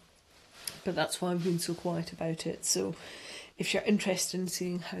Instagram. But that's why I've been so quiet about it. So if you're interested in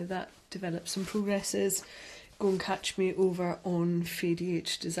seeing how that develops and progresses, go and catch me over on Fady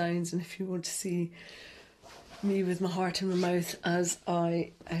H Designs. And if you want to see me with my heart in my mouth as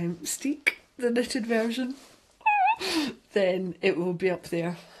I steek the knitted version, then it will be up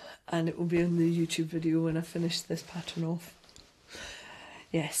there, and it will be in the YouTube video when I finish this pattern off.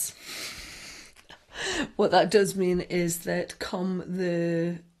 Yes. What that does mean is that come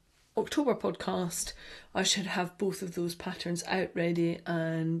the October podcast, I should have both of those patterns out ready,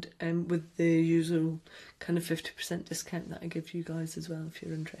 and with the usual kind of 50% discount that I give you guys as well if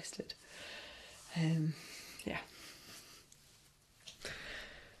you're interested. Yeah.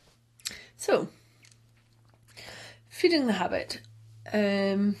 So, feeding the habit.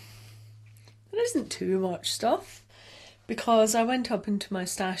 There isn't too much stuff, because I went up into my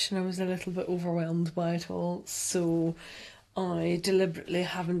stash and I was a little bit overwhelmed by it all, so I deliberately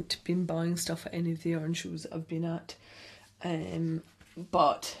haven't been buying stuff at any of the yarn shows that I've been at,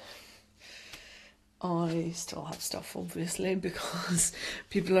 but I still have stuff, obviously, because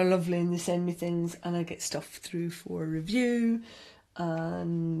people are lovely and they send me things and I get stuff through for review,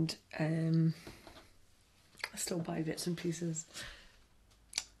 and I still buy bits and pieces.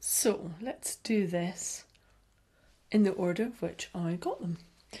 So let's do this in the order of which I got them.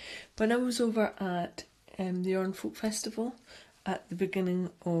 When I was over at the Yarn Folk Festival at the beginning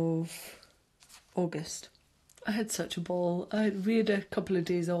of August, I had such a ball. We had a couple of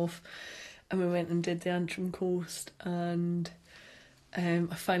days off and we went and did the Antrim Coast, and I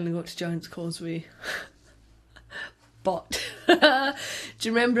finally got to Giant's Causeway. But do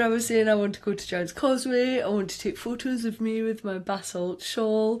you remember I was saying I want to go to Giant's Causeway, I want to take photos of me with my basalt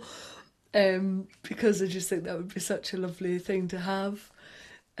shawl, because I just think that would be such a lovely thing to have.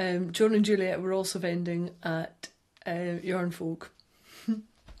 John and Juliet were also vending at Yarn Folk,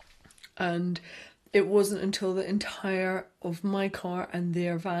 and it wasn't until the entire of my car and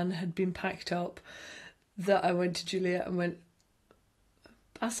their van had been packed up that I went to Juliet and went,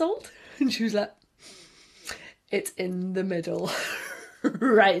 basalt? And she was like, it's in the middle.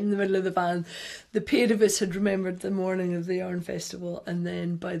 Right in the middle of the van. The pair of us had remembered the morning of the yarn festival, and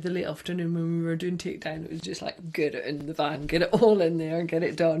then by the late afternoon when we were doing takedown, it was just like, get it in the van, get it all in there, get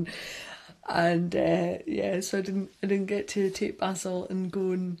it done. And so I didn't get to take Basalt and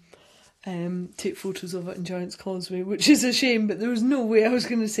go and take photos of it in Giant's Causeway, which is a shame, but there was no way I was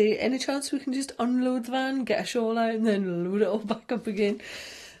going to say, any chance we can just unload the van, get a shawl out and then load it all back up again.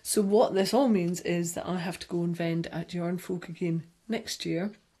 So what this all means is that I have to go and vend at Yarn Folk again next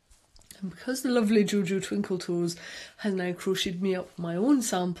year. And because the lovely Jojo Twinkle Toes has now crocheted me up my own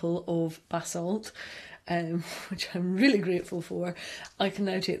sample of Basalt, which I'm really grateful for, I can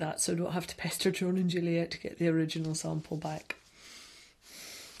now take that so I don't have to pester John and Juliet to get the original sample back.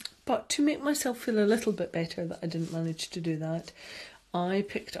 But to make myself feel a little bit better that I didn't manage to do that, I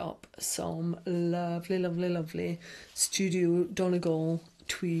picked up some lovely, lovely, lovely Studio Donegal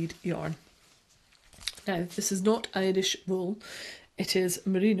tweed yarn. Now, this is not Irish wool, it is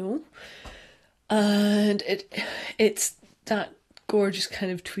merino, and it's that gorgeous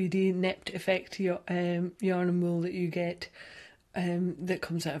kind of tweedy, nepped effect yarn and wool that you get that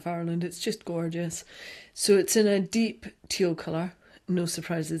comes out of Ireland. It's just gorgeous. So it's in a deep teal colour, no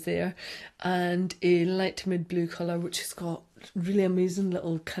surprises there, and a light to mid blue colour, which has got really amazing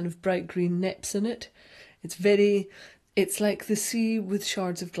little kind of bright green neps in it. It's like the sea with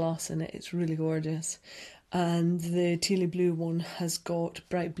shards of glass in it. It's really gorgeous. And the tealy blue one has got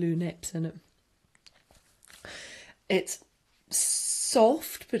bright blue neps in it. It's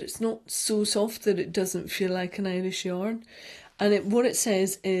soft, but it's not so soft that it doesn't feel like an Irish yarn. And what it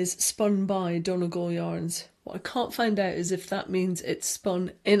says is spun by Donegal Yarns. What I can't find out is if that means it's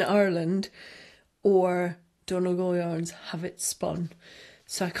spun in Ireland or Donegal Yarns have it spun.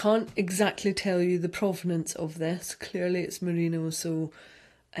 So I can't exactly tell you the provenance of this. Clearly it's merino, so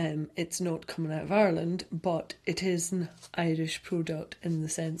it's not coming out of Ireland, but it is an Irish product in the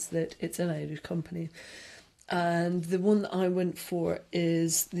sense that it's an Irish company. And the one that I went for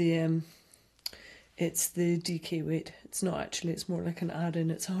is it's the DK weight. It's not actually, it's more like an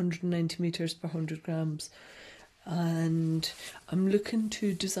add-in. It's 190 metres per 100 grams. And I'm looking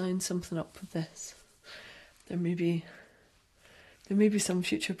to design something up with this. There may be some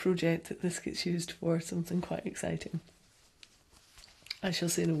future project that this gets used for, something quite exciting. I shall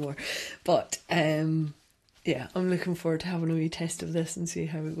say no more. But yeah, I'm looking forward to having a wee test of this and see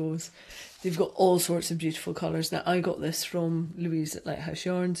how it goes. They've got all sorts of beautiful colours. Now, I got this from Louise at Lighthouse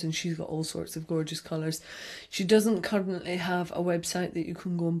Yarns, and she's got all sorts of gorgeous colours. She doesn't currently have a website that you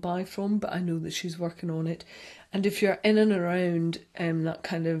can go and buy from, but I know that she's working on it. And if you're in and around that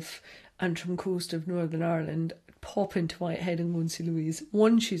kind of Antrim coast of Northern Ireland, pop into Whitehead and go and see Louise.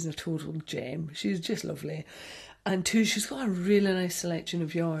 One, she's a total gem. She's just lovely. And two, she's got a really nice selection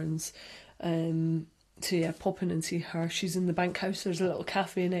of yarns. So yeah, pop in and see her. She's in the Bank House. There's a little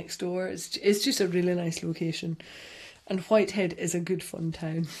cafe next door. It's just a really nice location. And Whitehead is a good fun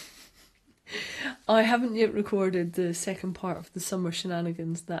town. I haven't yet recorded the second part of the summer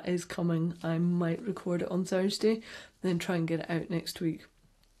shenanigans. That is coming. I might record it on Thursday, then try and get it out next week.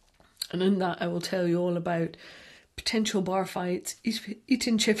 And in that I will tell you all about potential bar fights,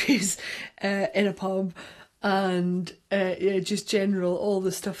 eating chippies in a pub, and yeah, just general all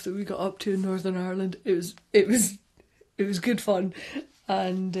the stuff that we got up to in Northern Ireland. It was good fun,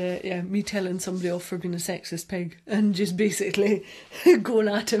 and yeah, me telling somebody off for being a sexist pig and just basically going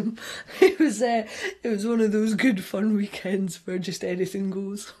at him. It was one of those good fun weekends where just anything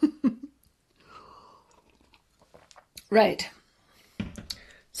goes. Right.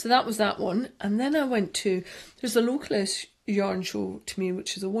 So that was that one, and then I went to, there's a localist yarn show to me,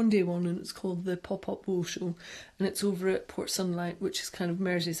 which is a one-day one, and it's called the Pop-Up Wool Show, and it's over at Port Sunlight, which is kind of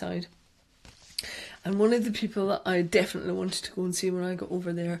Merseyside. And one of the people that I definitely wanted to go and see when I got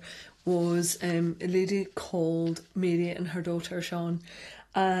over there was a lady called Mary and her daughter Sean.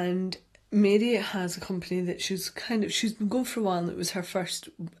 And Mary has a company that she's been going for a while, and it was her first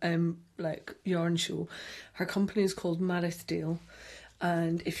yarn show. Her company is called Marithdale.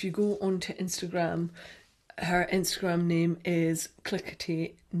 And if you go onto Instagram, her Instagram name is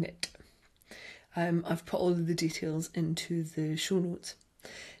Clickety Knit. I've put all of the details into the show notes.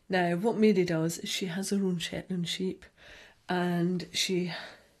 Now, what Mary does is she has her own Shetland sheep, and she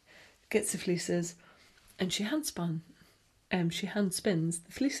gets the fleeces and she hand spins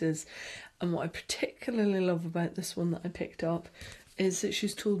the fleeces. And what I particularly love about this one that I picked up is that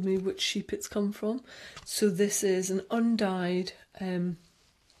she's told me which sheep it's come from. So this is an undyed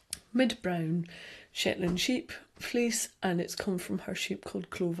mid-brown Shetland sheep fleece, and it's come from her sheep called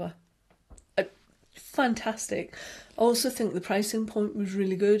Clover. Fantastic. I also think the pricing point was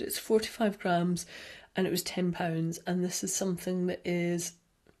really good. It's 45 grams and it was £10. And this is something that is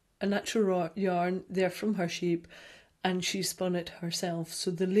a natural yarn. They're from her sheep, and she spun it herself.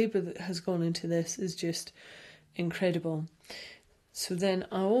 So the labour that has gone into this is just incredible. So then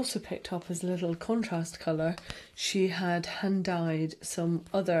I also picked up as a little contrast colour, she had hand dyed some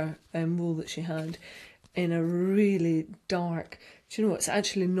other wool that she had in a really dark, do you know, it's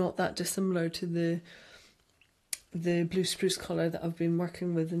actually not that dissimilar to the blue spruce colour that I've been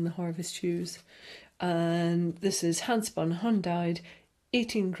working with in the Harvest Hughes. And this is hand spun, hand dyed,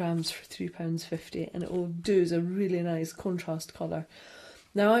 18 grams for £3.50, and it will do as a really nice contrast colour.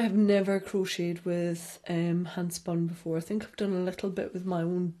 Now, I have never crocheted with hand spun before. I think I've done a little bit with my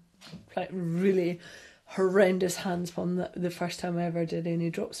own like really horrendous hand spun the first time I ever did any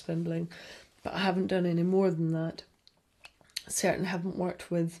drop spindling, but I haven't done any more than that. I certainly haven't worked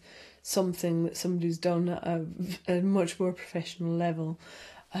with something that somebody's done at a much more professional level.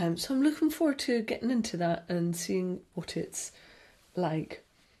 So I'm looking forward to getting into that and seeing what it's like.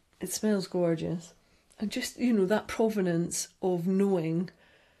 It smells gorgeous. And just, you know, that provenance of knowing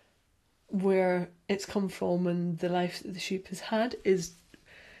where it's come from and the life that the sheep has had it's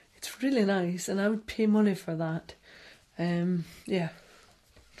really nice, and I would pay money for that. Yeah.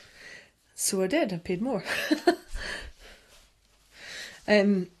 So I did, I paid more.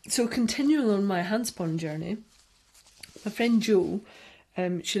 So continuing on my handspun journey, my friend Jo,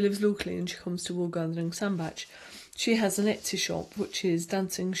 she lives locally and she comes to wool gathering Sandbach. She has an Etsy shop which is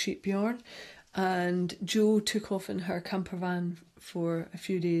Dancing Sheep Yarn, and Jo took off in her camper van for a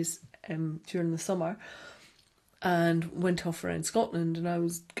few days during the summer and went off around Scotland, and I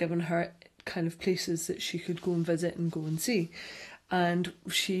was giving her kind of places that she could go and visit and go and see. And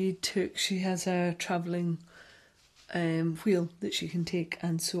she has a travelling wheel that she can take,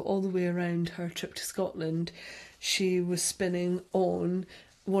 and so all the way around her trip to Scotland she was spinning on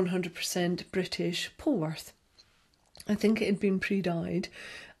 100% British Polworth. I think it had been pre-dyed,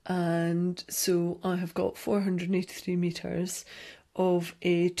 and so I have got 483 metres of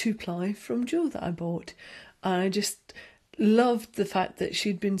a 2-ply from Jo that I bought. I just loved the fact that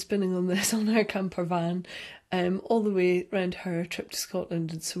she'd been spinning on this on her camper van all the way around her trip to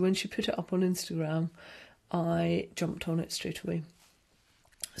Scotland, and so when she put it up on Instagram I jumped on it straight away.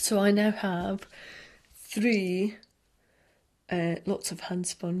 So I now have 3 lots of hand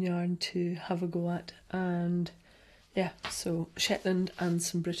spun yarn to have a go at, and yeah, so Shetland and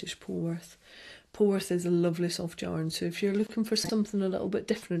some British Polworth. Polworth is a lovely soft yarn, so if you're looking for something a little bit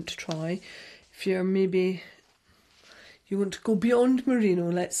different to try, if you're maybe, you want to go beyond merino,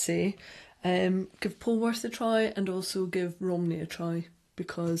 let's say, give Polworth a try, and also give Romney a try,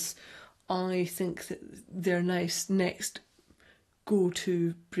 because I think that they're nice next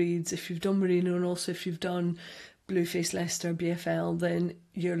go-to breeds. If you've done merino, and also if you've done Blueface Leicester BFL, then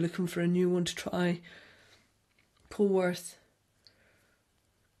you're looking for a new one to try. Polworth,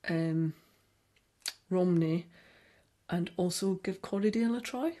 Romney, and also give Corriedale a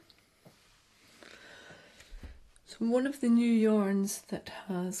try. So one of the new yarns that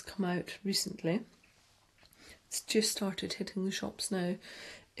has come out recently, it's just started hitting the shops now,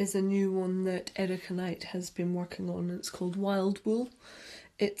 is a new one that Erica Knight has been working on. It's called Wild Wool.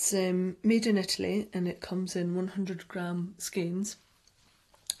 It's made in Italy, and it comes in 100-gram skeins,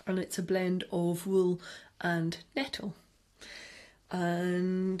 and it's a blend of wool and nettle.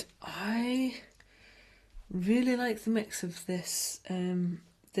 And I really like the mix of this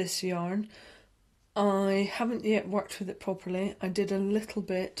this yarn. I haven't yet worked with it properly. I did a little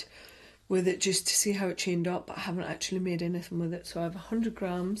bit with it just to see how it chained up, but I haven't actually made anything with it. So I have 100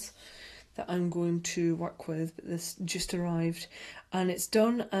 grams that I'm going to work with, but this just arrived, and it's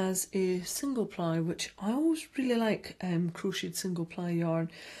done as a single ply, which I always really like crocheted single ply yarn.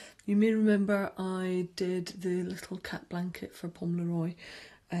 You may remember I did the little cat blanket for Pomeroy,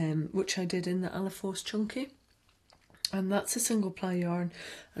 which I did in the Alaphos Chunky, and that's a single ply yarn,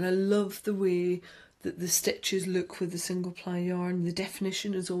 and I love the way that the stitches look with the single ply yarn. The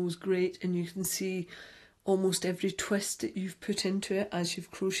definition is always great, and you can see almost every twist that you've put into it as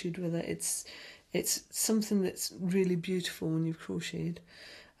you've crocheted with it. It's something that's really beautiful when you've crocheted.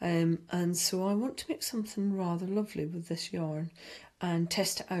 And so I want to make something rather lovely with this yarn and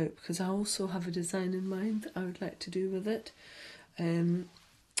test it out, because I also have a design in mind that I would like to do with it. And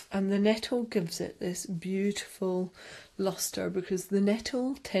the nettle gives it this beautiful lustre, because the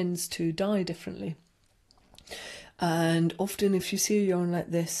nettle tends to dye differently. And often if you see a yarn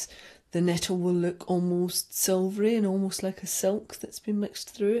like this, the nettle will look almost silvery and almost like a silk that's been mixed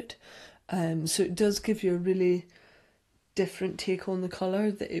through it. So it does give you a really different take on the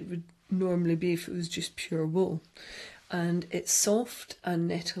colour that it would normally be if it was just pure wool. and it's soft, and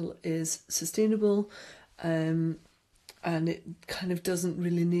nettle is sustainable, and it kind of doesn't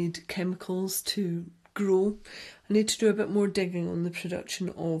really need chemicals to grow. I need to do a bit more digging on the production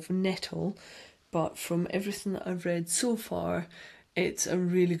of nettle, but from everything that I've read so far, it's a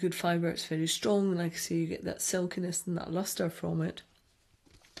really good fibre. It's very strong, and like I say, you get that silkiness and that lustre from it.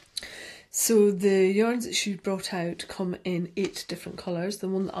 So the yarns that she brought out come in 8 different colours. The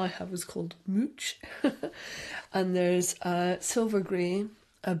one that I have is called Mooch. And there's a silver grey,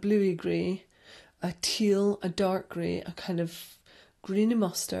 a bluey grey, a teal, a dark grey, a kind of greeny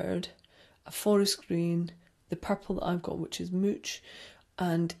mustard, a forest green, the purple that I've got, which is Mooch,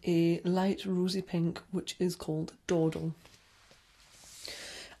 and a light rosy pink, which is called Dawdle.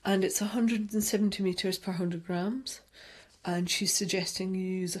 And it's 170 metres per 100 grams. And she's suggesting you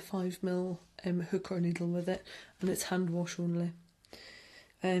use a 5mm hook or needle with it, and it's hand wash only.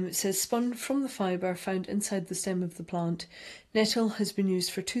 It says, spun from the fibre found inside the stem of the plant, nettle has been used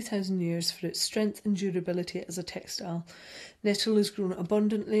for 2,000 years for its strength and durability as a textile. Nettle is grown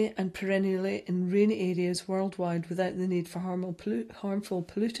abundantly and perennially in rainy areas worldwide without the need for harmful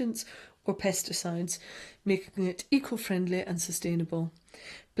pollutants or pesticides, making it eco-friendly and sustainable.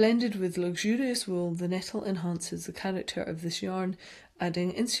 Blended with luxurious wool, the nettle enhances the character of this yarn,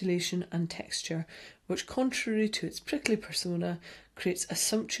 adding insulation and texture, which, contrary to its prickly persona, creates a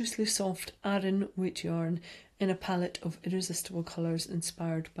sumptuously soft Aran weight yarn in a palette of irresistible colours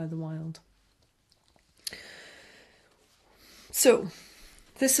inspired by the wild. So,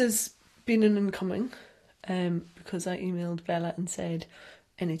 this has been an incoming, because I emailed Bella and said,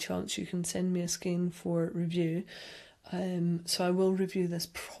 any chance you can send me a skein for review. So I will review this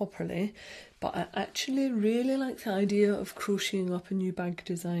properly, but I actually really like the idea of crocheting up a new bag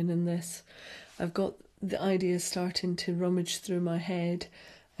design in this. I've got the ideas starting to rummage through my head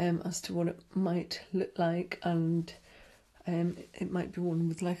as to what it might look like, and it might be one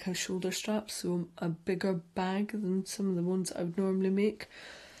with like a shoulder strap, so a bigger bag than some of the ones I would normally make,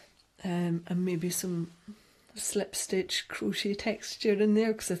 and maybe some slip stitch crochet texture in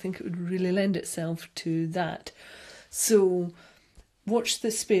there, because I think it would really lend itself to that. So watch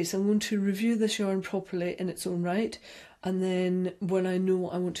this space. I'm going to review this yarn properly in its own right, and then when I know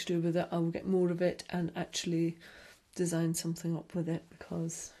what I want to do with it, I will get more of it and actually design something up with it,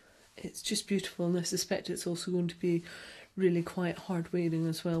 because it's just beautiful, and I suspect it's also going to be really quite hard wearing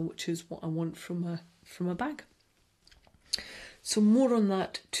as well, which is what I want from a bag. So more on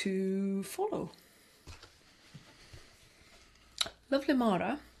that to follow. Lovely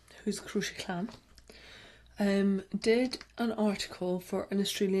Mara, who's a Crochet Clan, did an article for an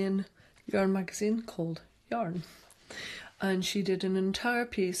Australian yarn magazine called Yarn, and she did an entire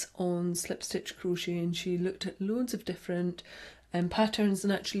piece on slip stitch crochet, and she looked at loads of different patterns,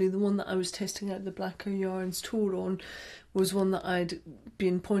 and actually the one that I was testing out the Blacker Yarns tour on was one that I'd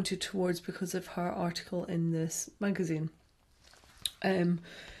been pointed towards because of her article in this magazine.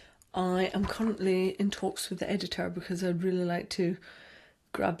 I am currently in talks with the editor because I'd really like to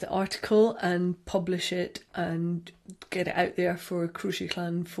grab the article and publish it and get it out there for Crochet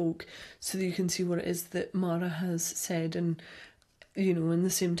Clan folk so that you can see what it is that Mara has said, and you know, in the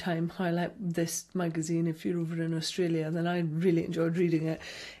same time highlight this magazine. If you're over in Australia, then I really enjoyed reading it.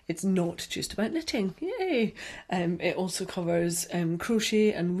 It's not just about knitting, yay! It also covers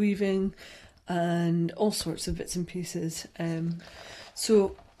crochet and weaving and all sorts of bits and pieces.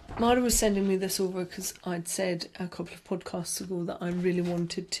 So Mara was sending me this over because I'd said a couple of podcasts ago that I really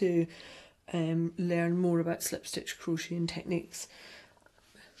wanted to learn more about slip stitch crocheting techniques.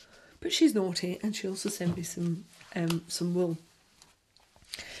 But she's naughty, and she also sent me some wool.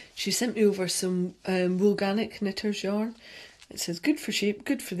 She sent me over some Woolganic Knitter's yarn. It says good for sheep,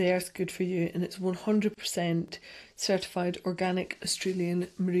 good for the earth, good for you, and it's 100% certified organic Australian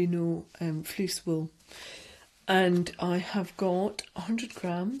merino fleece wool. And I have got 100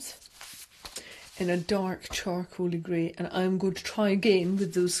 grams in a dark charcoaly grey, and I'm going to try again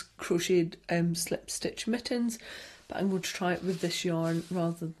with those crocheted slip stitch mittens, but I'm going to try it with this yarn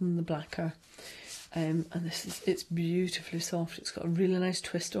rather than the blacker. And it's beautifully soft. It's got a really nice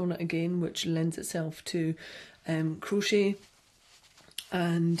twist on it again, which lends itself to crochet,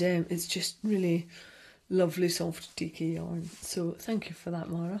 and it's just really lovely soft DK yarn. So thank you for that,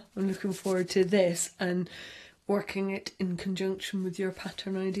 Mara. I'm looking forward to this and working it in conjunction with your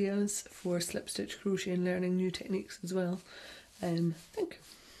pattern ideas for slip stitch crochet and learning new techniques as well. Thank you.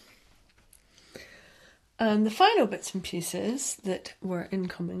 And the final bits and pieces that were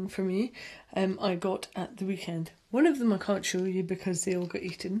incoming for me, I got at the weekend. One of them I can't show you because they all got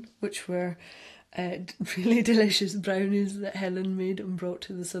eaten, which were really delicious brownies that Helen made and brought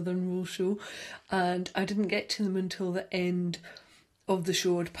to the Southern Roll Show, and I didn't get to them until the end of the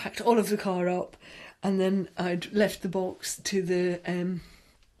show. I'd packed all of the car up, and then I'd left the box to the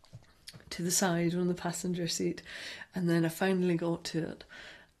side on the passenger seat, and then I finally got to it,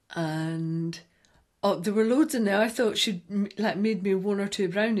 and there were loads in there. I thought she'd made me 1 or 2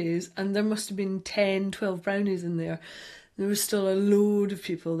 brownies, and there must have been 10, 12 brownies in there. There was still a load of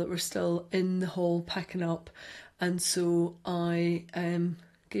people that were still in the hall packing up, and so I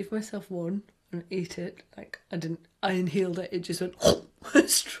gave myself one and ate it. I inhaled it, it just went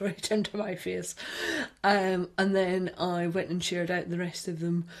straight into my face. And then I went and shared out the rest of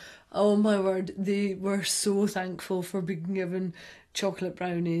them. Oh my word, they were so thankful for being given chocolate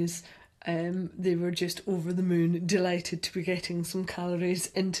brownies. They were just over the moon, delighted to be getting some calories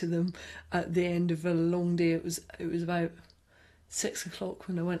into them at the end of a long day. It was about 6 o'clock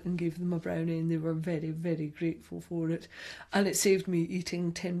when I went and gave them a brownie, and they were very, very grateful for it. And it saved me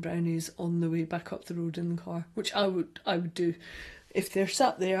eating 10 brownies on the way back up the road in the car, which I would do. If they're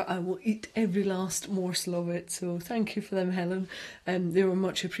sat there, I will eat every last morsel of it. So thank you for them, Helen. They were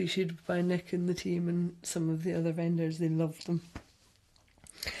much appreciated by Nick and the team and some of the other vendors. They loved them.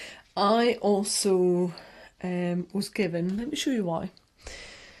 I also was given, let me show you why.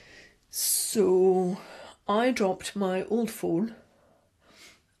 So I dropped my old phone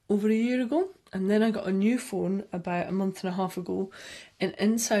over a year ago, and then I got a new phone about a month and a half ago, and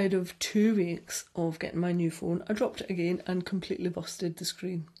inside of 2 weeks of getting my new phone, I dropped it again and completely busted the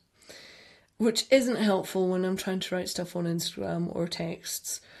screen, which isn't helpful when I'm trying to write stuff on Instagram or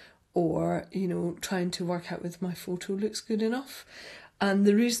texts, or, trying to work out if my photo looks good enough. And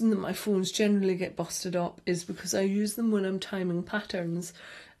the reason that my phones generally get busted up is because I use them when I'm timing patterns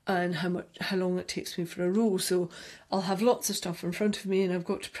and how long it takes me for a row. So I'll have lots of stuff in front of me, and I've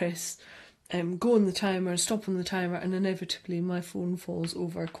got to press go on the timer, stop on the timer, and inevitably my phone falls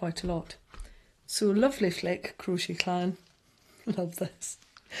over quite a lot. So lovely Flick, Crochet Clan, love this.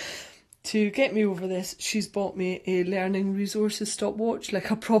 To get me over this, she's bought me a learning resources stopwatch, like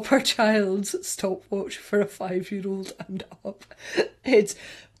a proper child's stopwatch for a 5-year-old and up. It's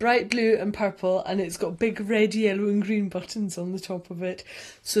bright blue and purple, and it's got big red, yellow and green buttons on the top of it,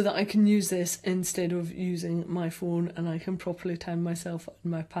 so that I can use this instead of using my phone, and I can properly time myself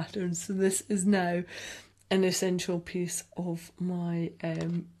and my patterns. So this is now an essential piece of my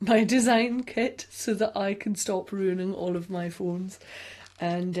my design kit, so that I can stop ruining all of my phones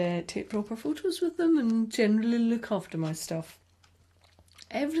and take proper photos with them and generally look after my stuff.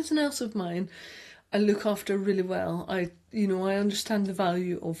 Everything else of mine I look after really well. I understand the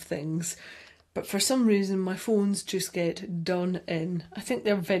value of things, but for some reason my phones just get done in. I think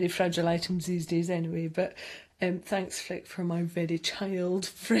they're very fragile items these days anyway, but thanks Flick for my very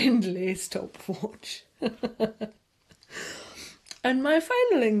child-friendly stopwatch. And my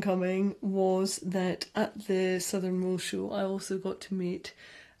final incoming was that at the Southern Roll Show, I also got to meet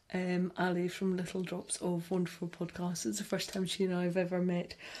Ali from Little Drops of Wonderful Podcasts. It's the first time she and I have ever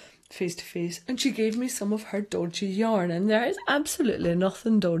met face to face, and she gave me some of her dodgy yarn, and there is absolutely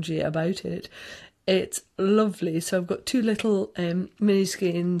nothing dodgy about it. It's lovely. So I've got 2 little mini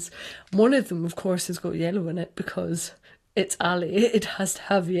skeins. One of them, of course, has got yellow in it because it's Ali. It has to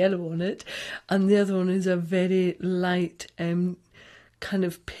have yellow on it. And the other one is a very light kind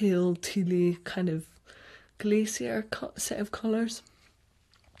of pale tealy kind of glacier set of colours.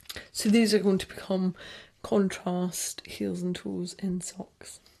 So these are going to become contrast heels and toes in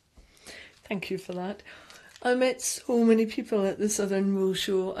socks. Thank you for that. I met so many people at the Southern Roll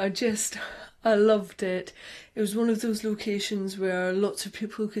Show. I loved it. It was one of those locations where lots of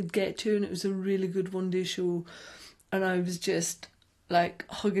people could get to, and it was a really good one-day show. And I was just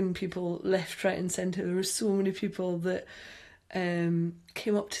hugging people left, right and centre. There were so many people that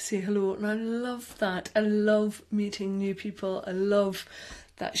came up to say hello, and I love that. I love meeting new people. I love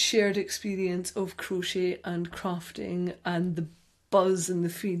that shared experience of crochet and crafting and the buzz and the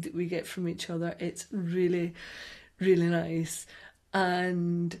feed that we get from each other. It's really, really nice.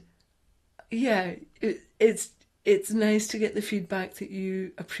 And yeah, it's nice to get the feedback that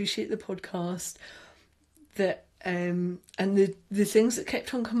you appreciate the podcast, that and the things that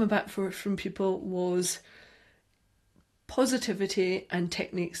kept on coming back from people was positivity and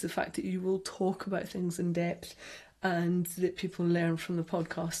techniques, the fact that you will talk about things in depth and that people learn from the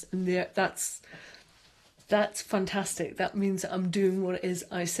podcast, and that's fantastic. That means that I'm doing what it is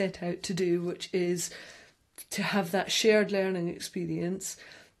I set out to do, which is to have that shared learning experience,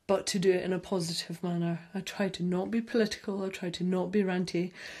 but to do it in a positive manner. I try to not be political, I try to not be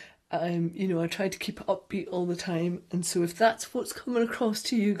ranty, You know, I try to keep it upbeat all the time, and so if that's what's coming across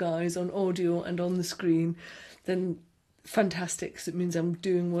to you guys on audio and on the screen, then fantastic, because it means I'm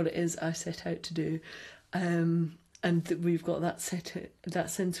doing what it is I set out to do, and that we've got that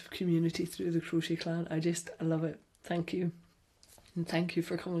sense of community through the Crochet Clan. I love it. Thank you, and thank you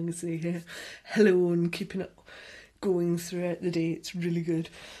for coming and saying hello and keeping it going throughout the day. It's really good.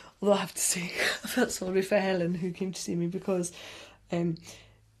 Although I have to say, I felt sorry for Helen, who came to see me, because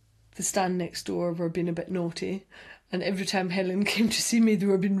the stand next door were being a bit naughty, and every time Helen came to see me they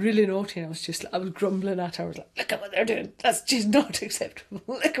were being really naughty, and I was grumbling at her. I was like, look at what they're doing, that's just not acceptable,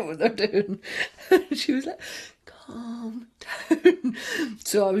 look at what they're doing. And she was like, calm down.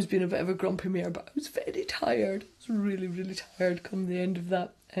 So I was being a bit of a grumpy mare, but I was very tired. I was really, really tired come the end of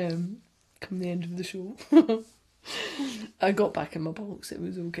that, come the end of the show. I got back in my box, it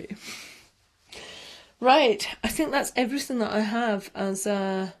was okay. Right, I think that's everything that I have as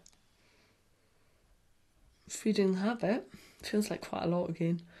a feeding the habit. Feels like quite a lot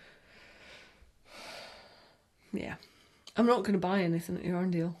again. Yeah, I'm not going to buy anything at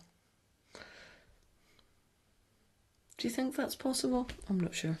Yarndale. Do you think that's possible? I'm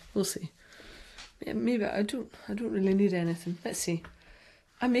not sure. We'll see. Yeah, maybe I don't really need anything. Let's see.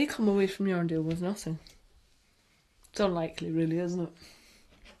 I may come away from Yarndale with nothing. It's unlikely, really, isn't it?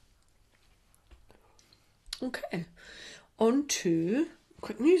 Okay, on to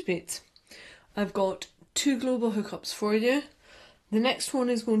quick news bits. I've got 2 global hookups for you. The next one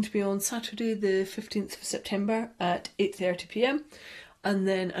is going to be on Saturday the 15th of September at 8:30 p.m. and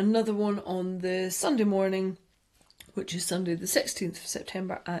then another one on the Sunday morning, which is Sunday the 16th of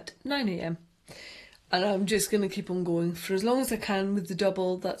September at 9 a.m. And I'm just going to keep on going for as long as I can with the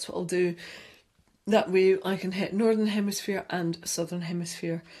double. That's what I'll do. That way I can hit Northern Hemisphere and Southern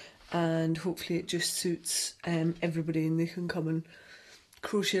Hemisphere, and hopefully it just suits everybody, and they can come and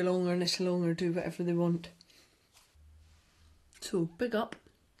crochet along or knit along or do whatever they want. So big up.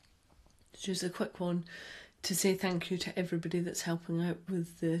 It's just a quick one to say thank you to everybody that's helping out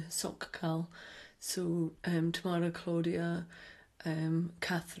with the sock cal. So Tamara, Claudia,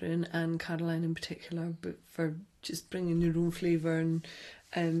 Catherine and Caroline in particular, but for just bringing your own flavour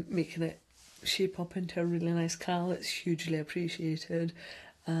and making it shape up into a really nice cal. It's hugely appreciated.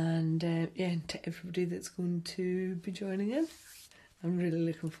 And yeah, to everybody that's going to be joining in, I'm really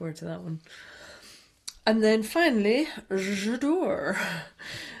looking forward to that one. And then finally, j'adore.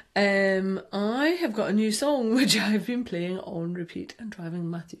 I have got a new song which I've been playing on repeat and driving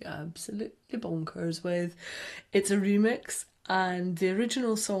Matthew absolutely bonkers with. It's a remix, and the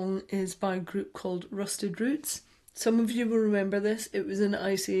original song is by a group called Rusted Roots. Some of you will remember this. It was in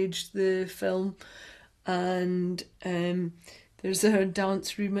Ice Age, the film, and there's a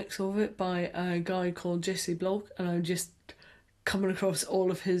dance remix of it by a guy called Jesse Block, and I'm just coming across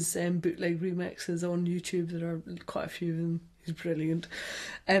all of his bootleg remixes on YouTube. There are quite a few of them. He's brilliant.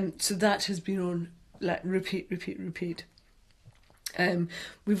 So that has been on like repeat.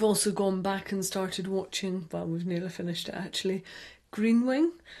 We've also gone back and started watching, well, we've nearly finished it actually, Green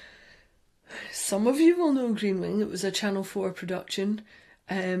Wing. Some of you will know Green Wing. It was a Channel 4 production.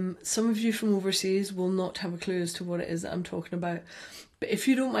 Some of you from overseas will not have a clue as to what it is that I'm talking about. But if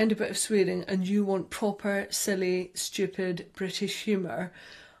you don't mind a bit of swearing and you want proper, silly, stupid British humour,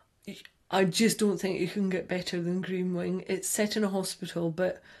 I just don't think you can get better than Green Wing. It's set in a hospital,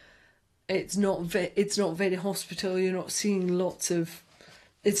 but it's not very hospital. You're not seeing lots of...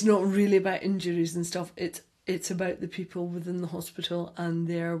 It's not really about injuries and stuff. It's about the people within the hospital and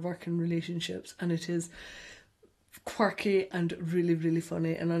their working relationships, and it is quirky and really, really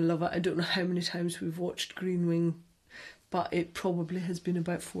funny, and I love it. I don't know how many times we've watched Green Wing, but it probably has been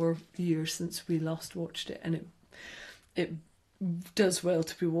about 4 years since we last watched it, and it does well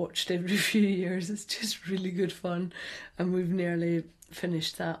to be watched every few years. It's just really good fun, and we've nearly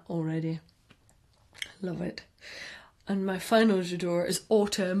finished that already. Love it. And my final j'adore is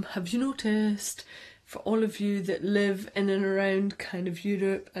autumn. Have you noticed, for all of you that live in and around kind of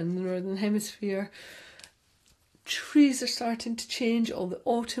Europe and the Northern Hemisphere, trees are starting to change, all the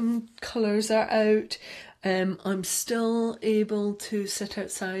autumn colours are out. I'm still able to sit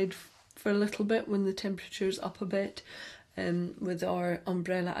outside for a little bit when the temperature's up a bit, with our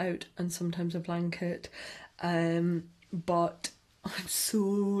umbrella out and sometimes a blanket, but I'm so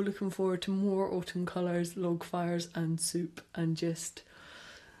looking forward to more autumn colours, log fires and soup, and just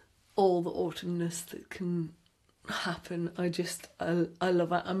all the autumnness that can happen. I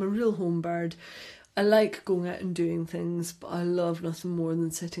love it. I'm a real home bird. I like going out and doing things, but I love nothing more than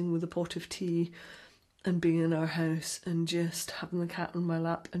sitting with a pot of tea and being in our house and just having the cat on my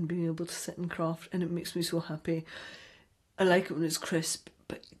lap and being able to sit and craft, and it makes me so happy. I like it when it's crisp,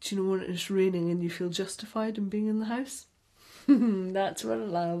 But do you know when it's raining and you feel justified in being in the house? That's what I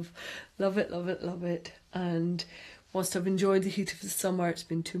love. Love it, love it, love it. And whilst I've enjoyed the heat of the summer, it's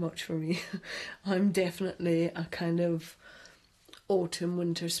been too much for me. I'm definitely a kind of autumn,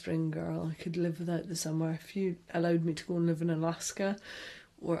 winter, spring girl. I could live without the summer. If you allowed me to go and live in Alaska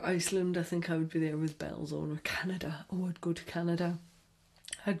or Iceland, I think I would be there with bells on. Or Canada. Oh, I'd go to Canada.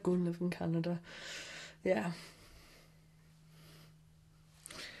 I'd go and live in Canada. Yeah.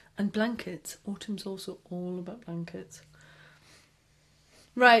 And blankets. Autumn's also all about blankets.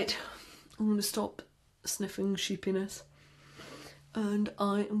 Right. I'm going to stop sniffing sheepiness. And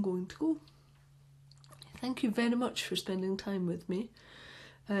I am going to go. Thank you very much for spending time with me.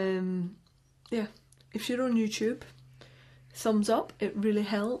 Yeah, if you're on YouTube, thumbs up. It really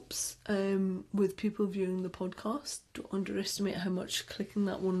helps with people viewing the podcast. Don't underestimate how much clicking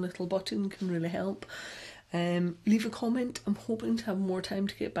that one little button can really help. Leave a comment. I'm hoping to have more time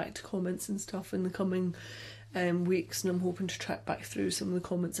to get back to comments and stuff in the coming weeks, and I'm hoping to track back through some of the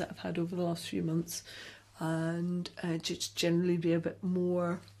comments that I've had over the last few months and just generally be a bit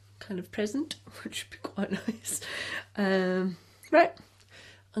more kind of present, which would be quite nice. Right,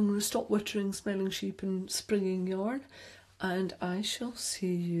 I'm going to stop wittering, smelling sheep and springing yarn, and I shall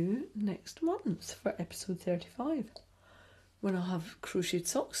see you next month for episode 35, when I'll have crocheted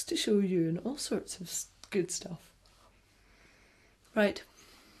socks to show you and all sorts of good stuff. Right,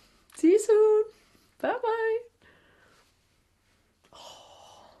 see you soon. Bye bye.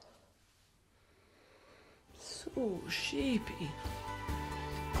 Oh, so sheepy.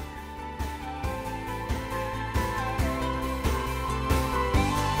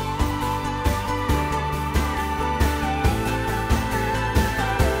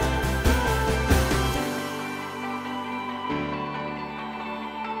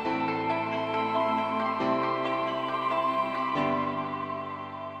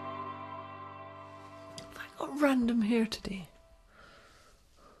 Random hair today.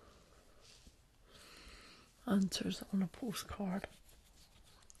 Answers on a postcard.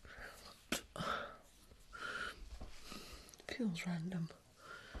 Feels random.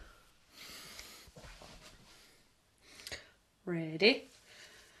 Ready?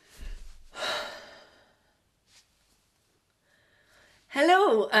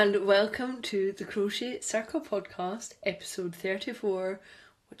 Hello and welcome to the Crochet Circle podcast, episode 34.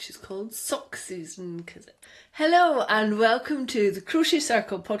 Which is called Sock Season. Hello and welcome to the Crochet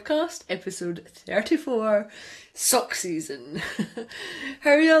Circle podcast, episode 34, Sock Season.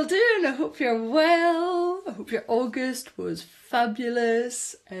 How are y'all doing? I hope you're well. I hope your August was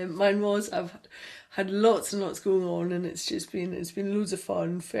fabulous. Mine was. I've had lots and lots going on, and it's been loads of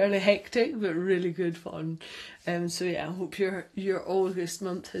fun. Fairly hectic, but really good fun. So yeah, I hope your August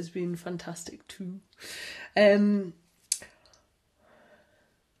month has been fantastic too.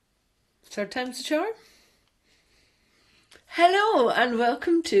 Third time's the charm. Hello and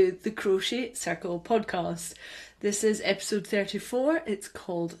welcome to the Crochet Circle podcast. This is episode 34. It's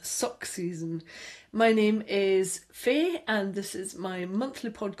called Sock Season. My name is Faye and this is my monthly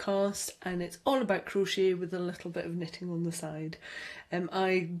podcast, and it's all about crochet with a little bit of knitting on the side.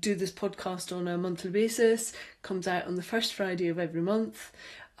 I do this podcast on a monthly basis. Comes out on the first Friday of every month,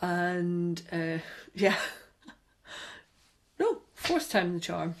 and yeah. No, fourth time the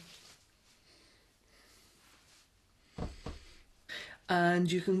charm.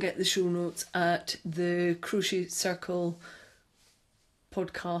 And you can get the show notes at the Crochet Circle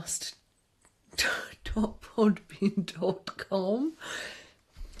podcast.podbean.com.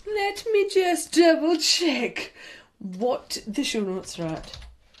 Let me just double check what the show notes are at.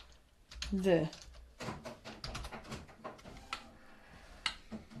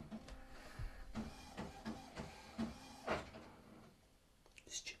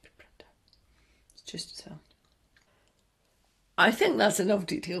 Stupid printer. It's just as hell. I think that's enough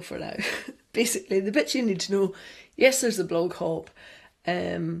detail for now. Basically, the bits you need to know: yes, there's a blog hop.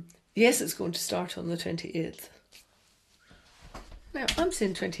 Yes, it's going to start on the 28th. Now, I'm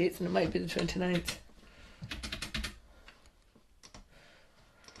saying 28th and it might be the 29th.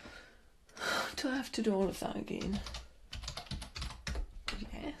 Do I have to do all of that again?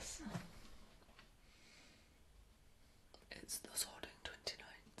 Yes. It's the sorting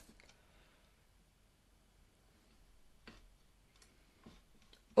 29th.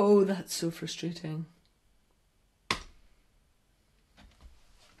 Oh, that's so frustrating.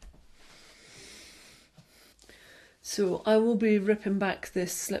 So I will be ripping back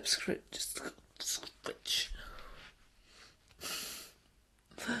this slip stitch.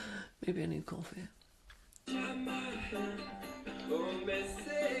 Maybe I need coffee.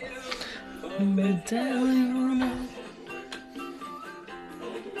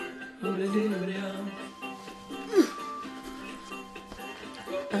 I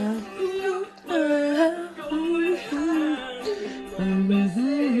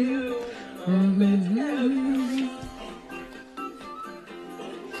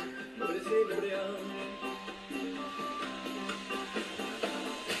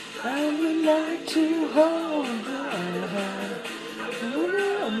would like to hold her.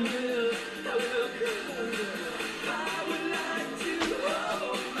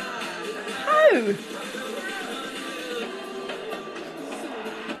 How?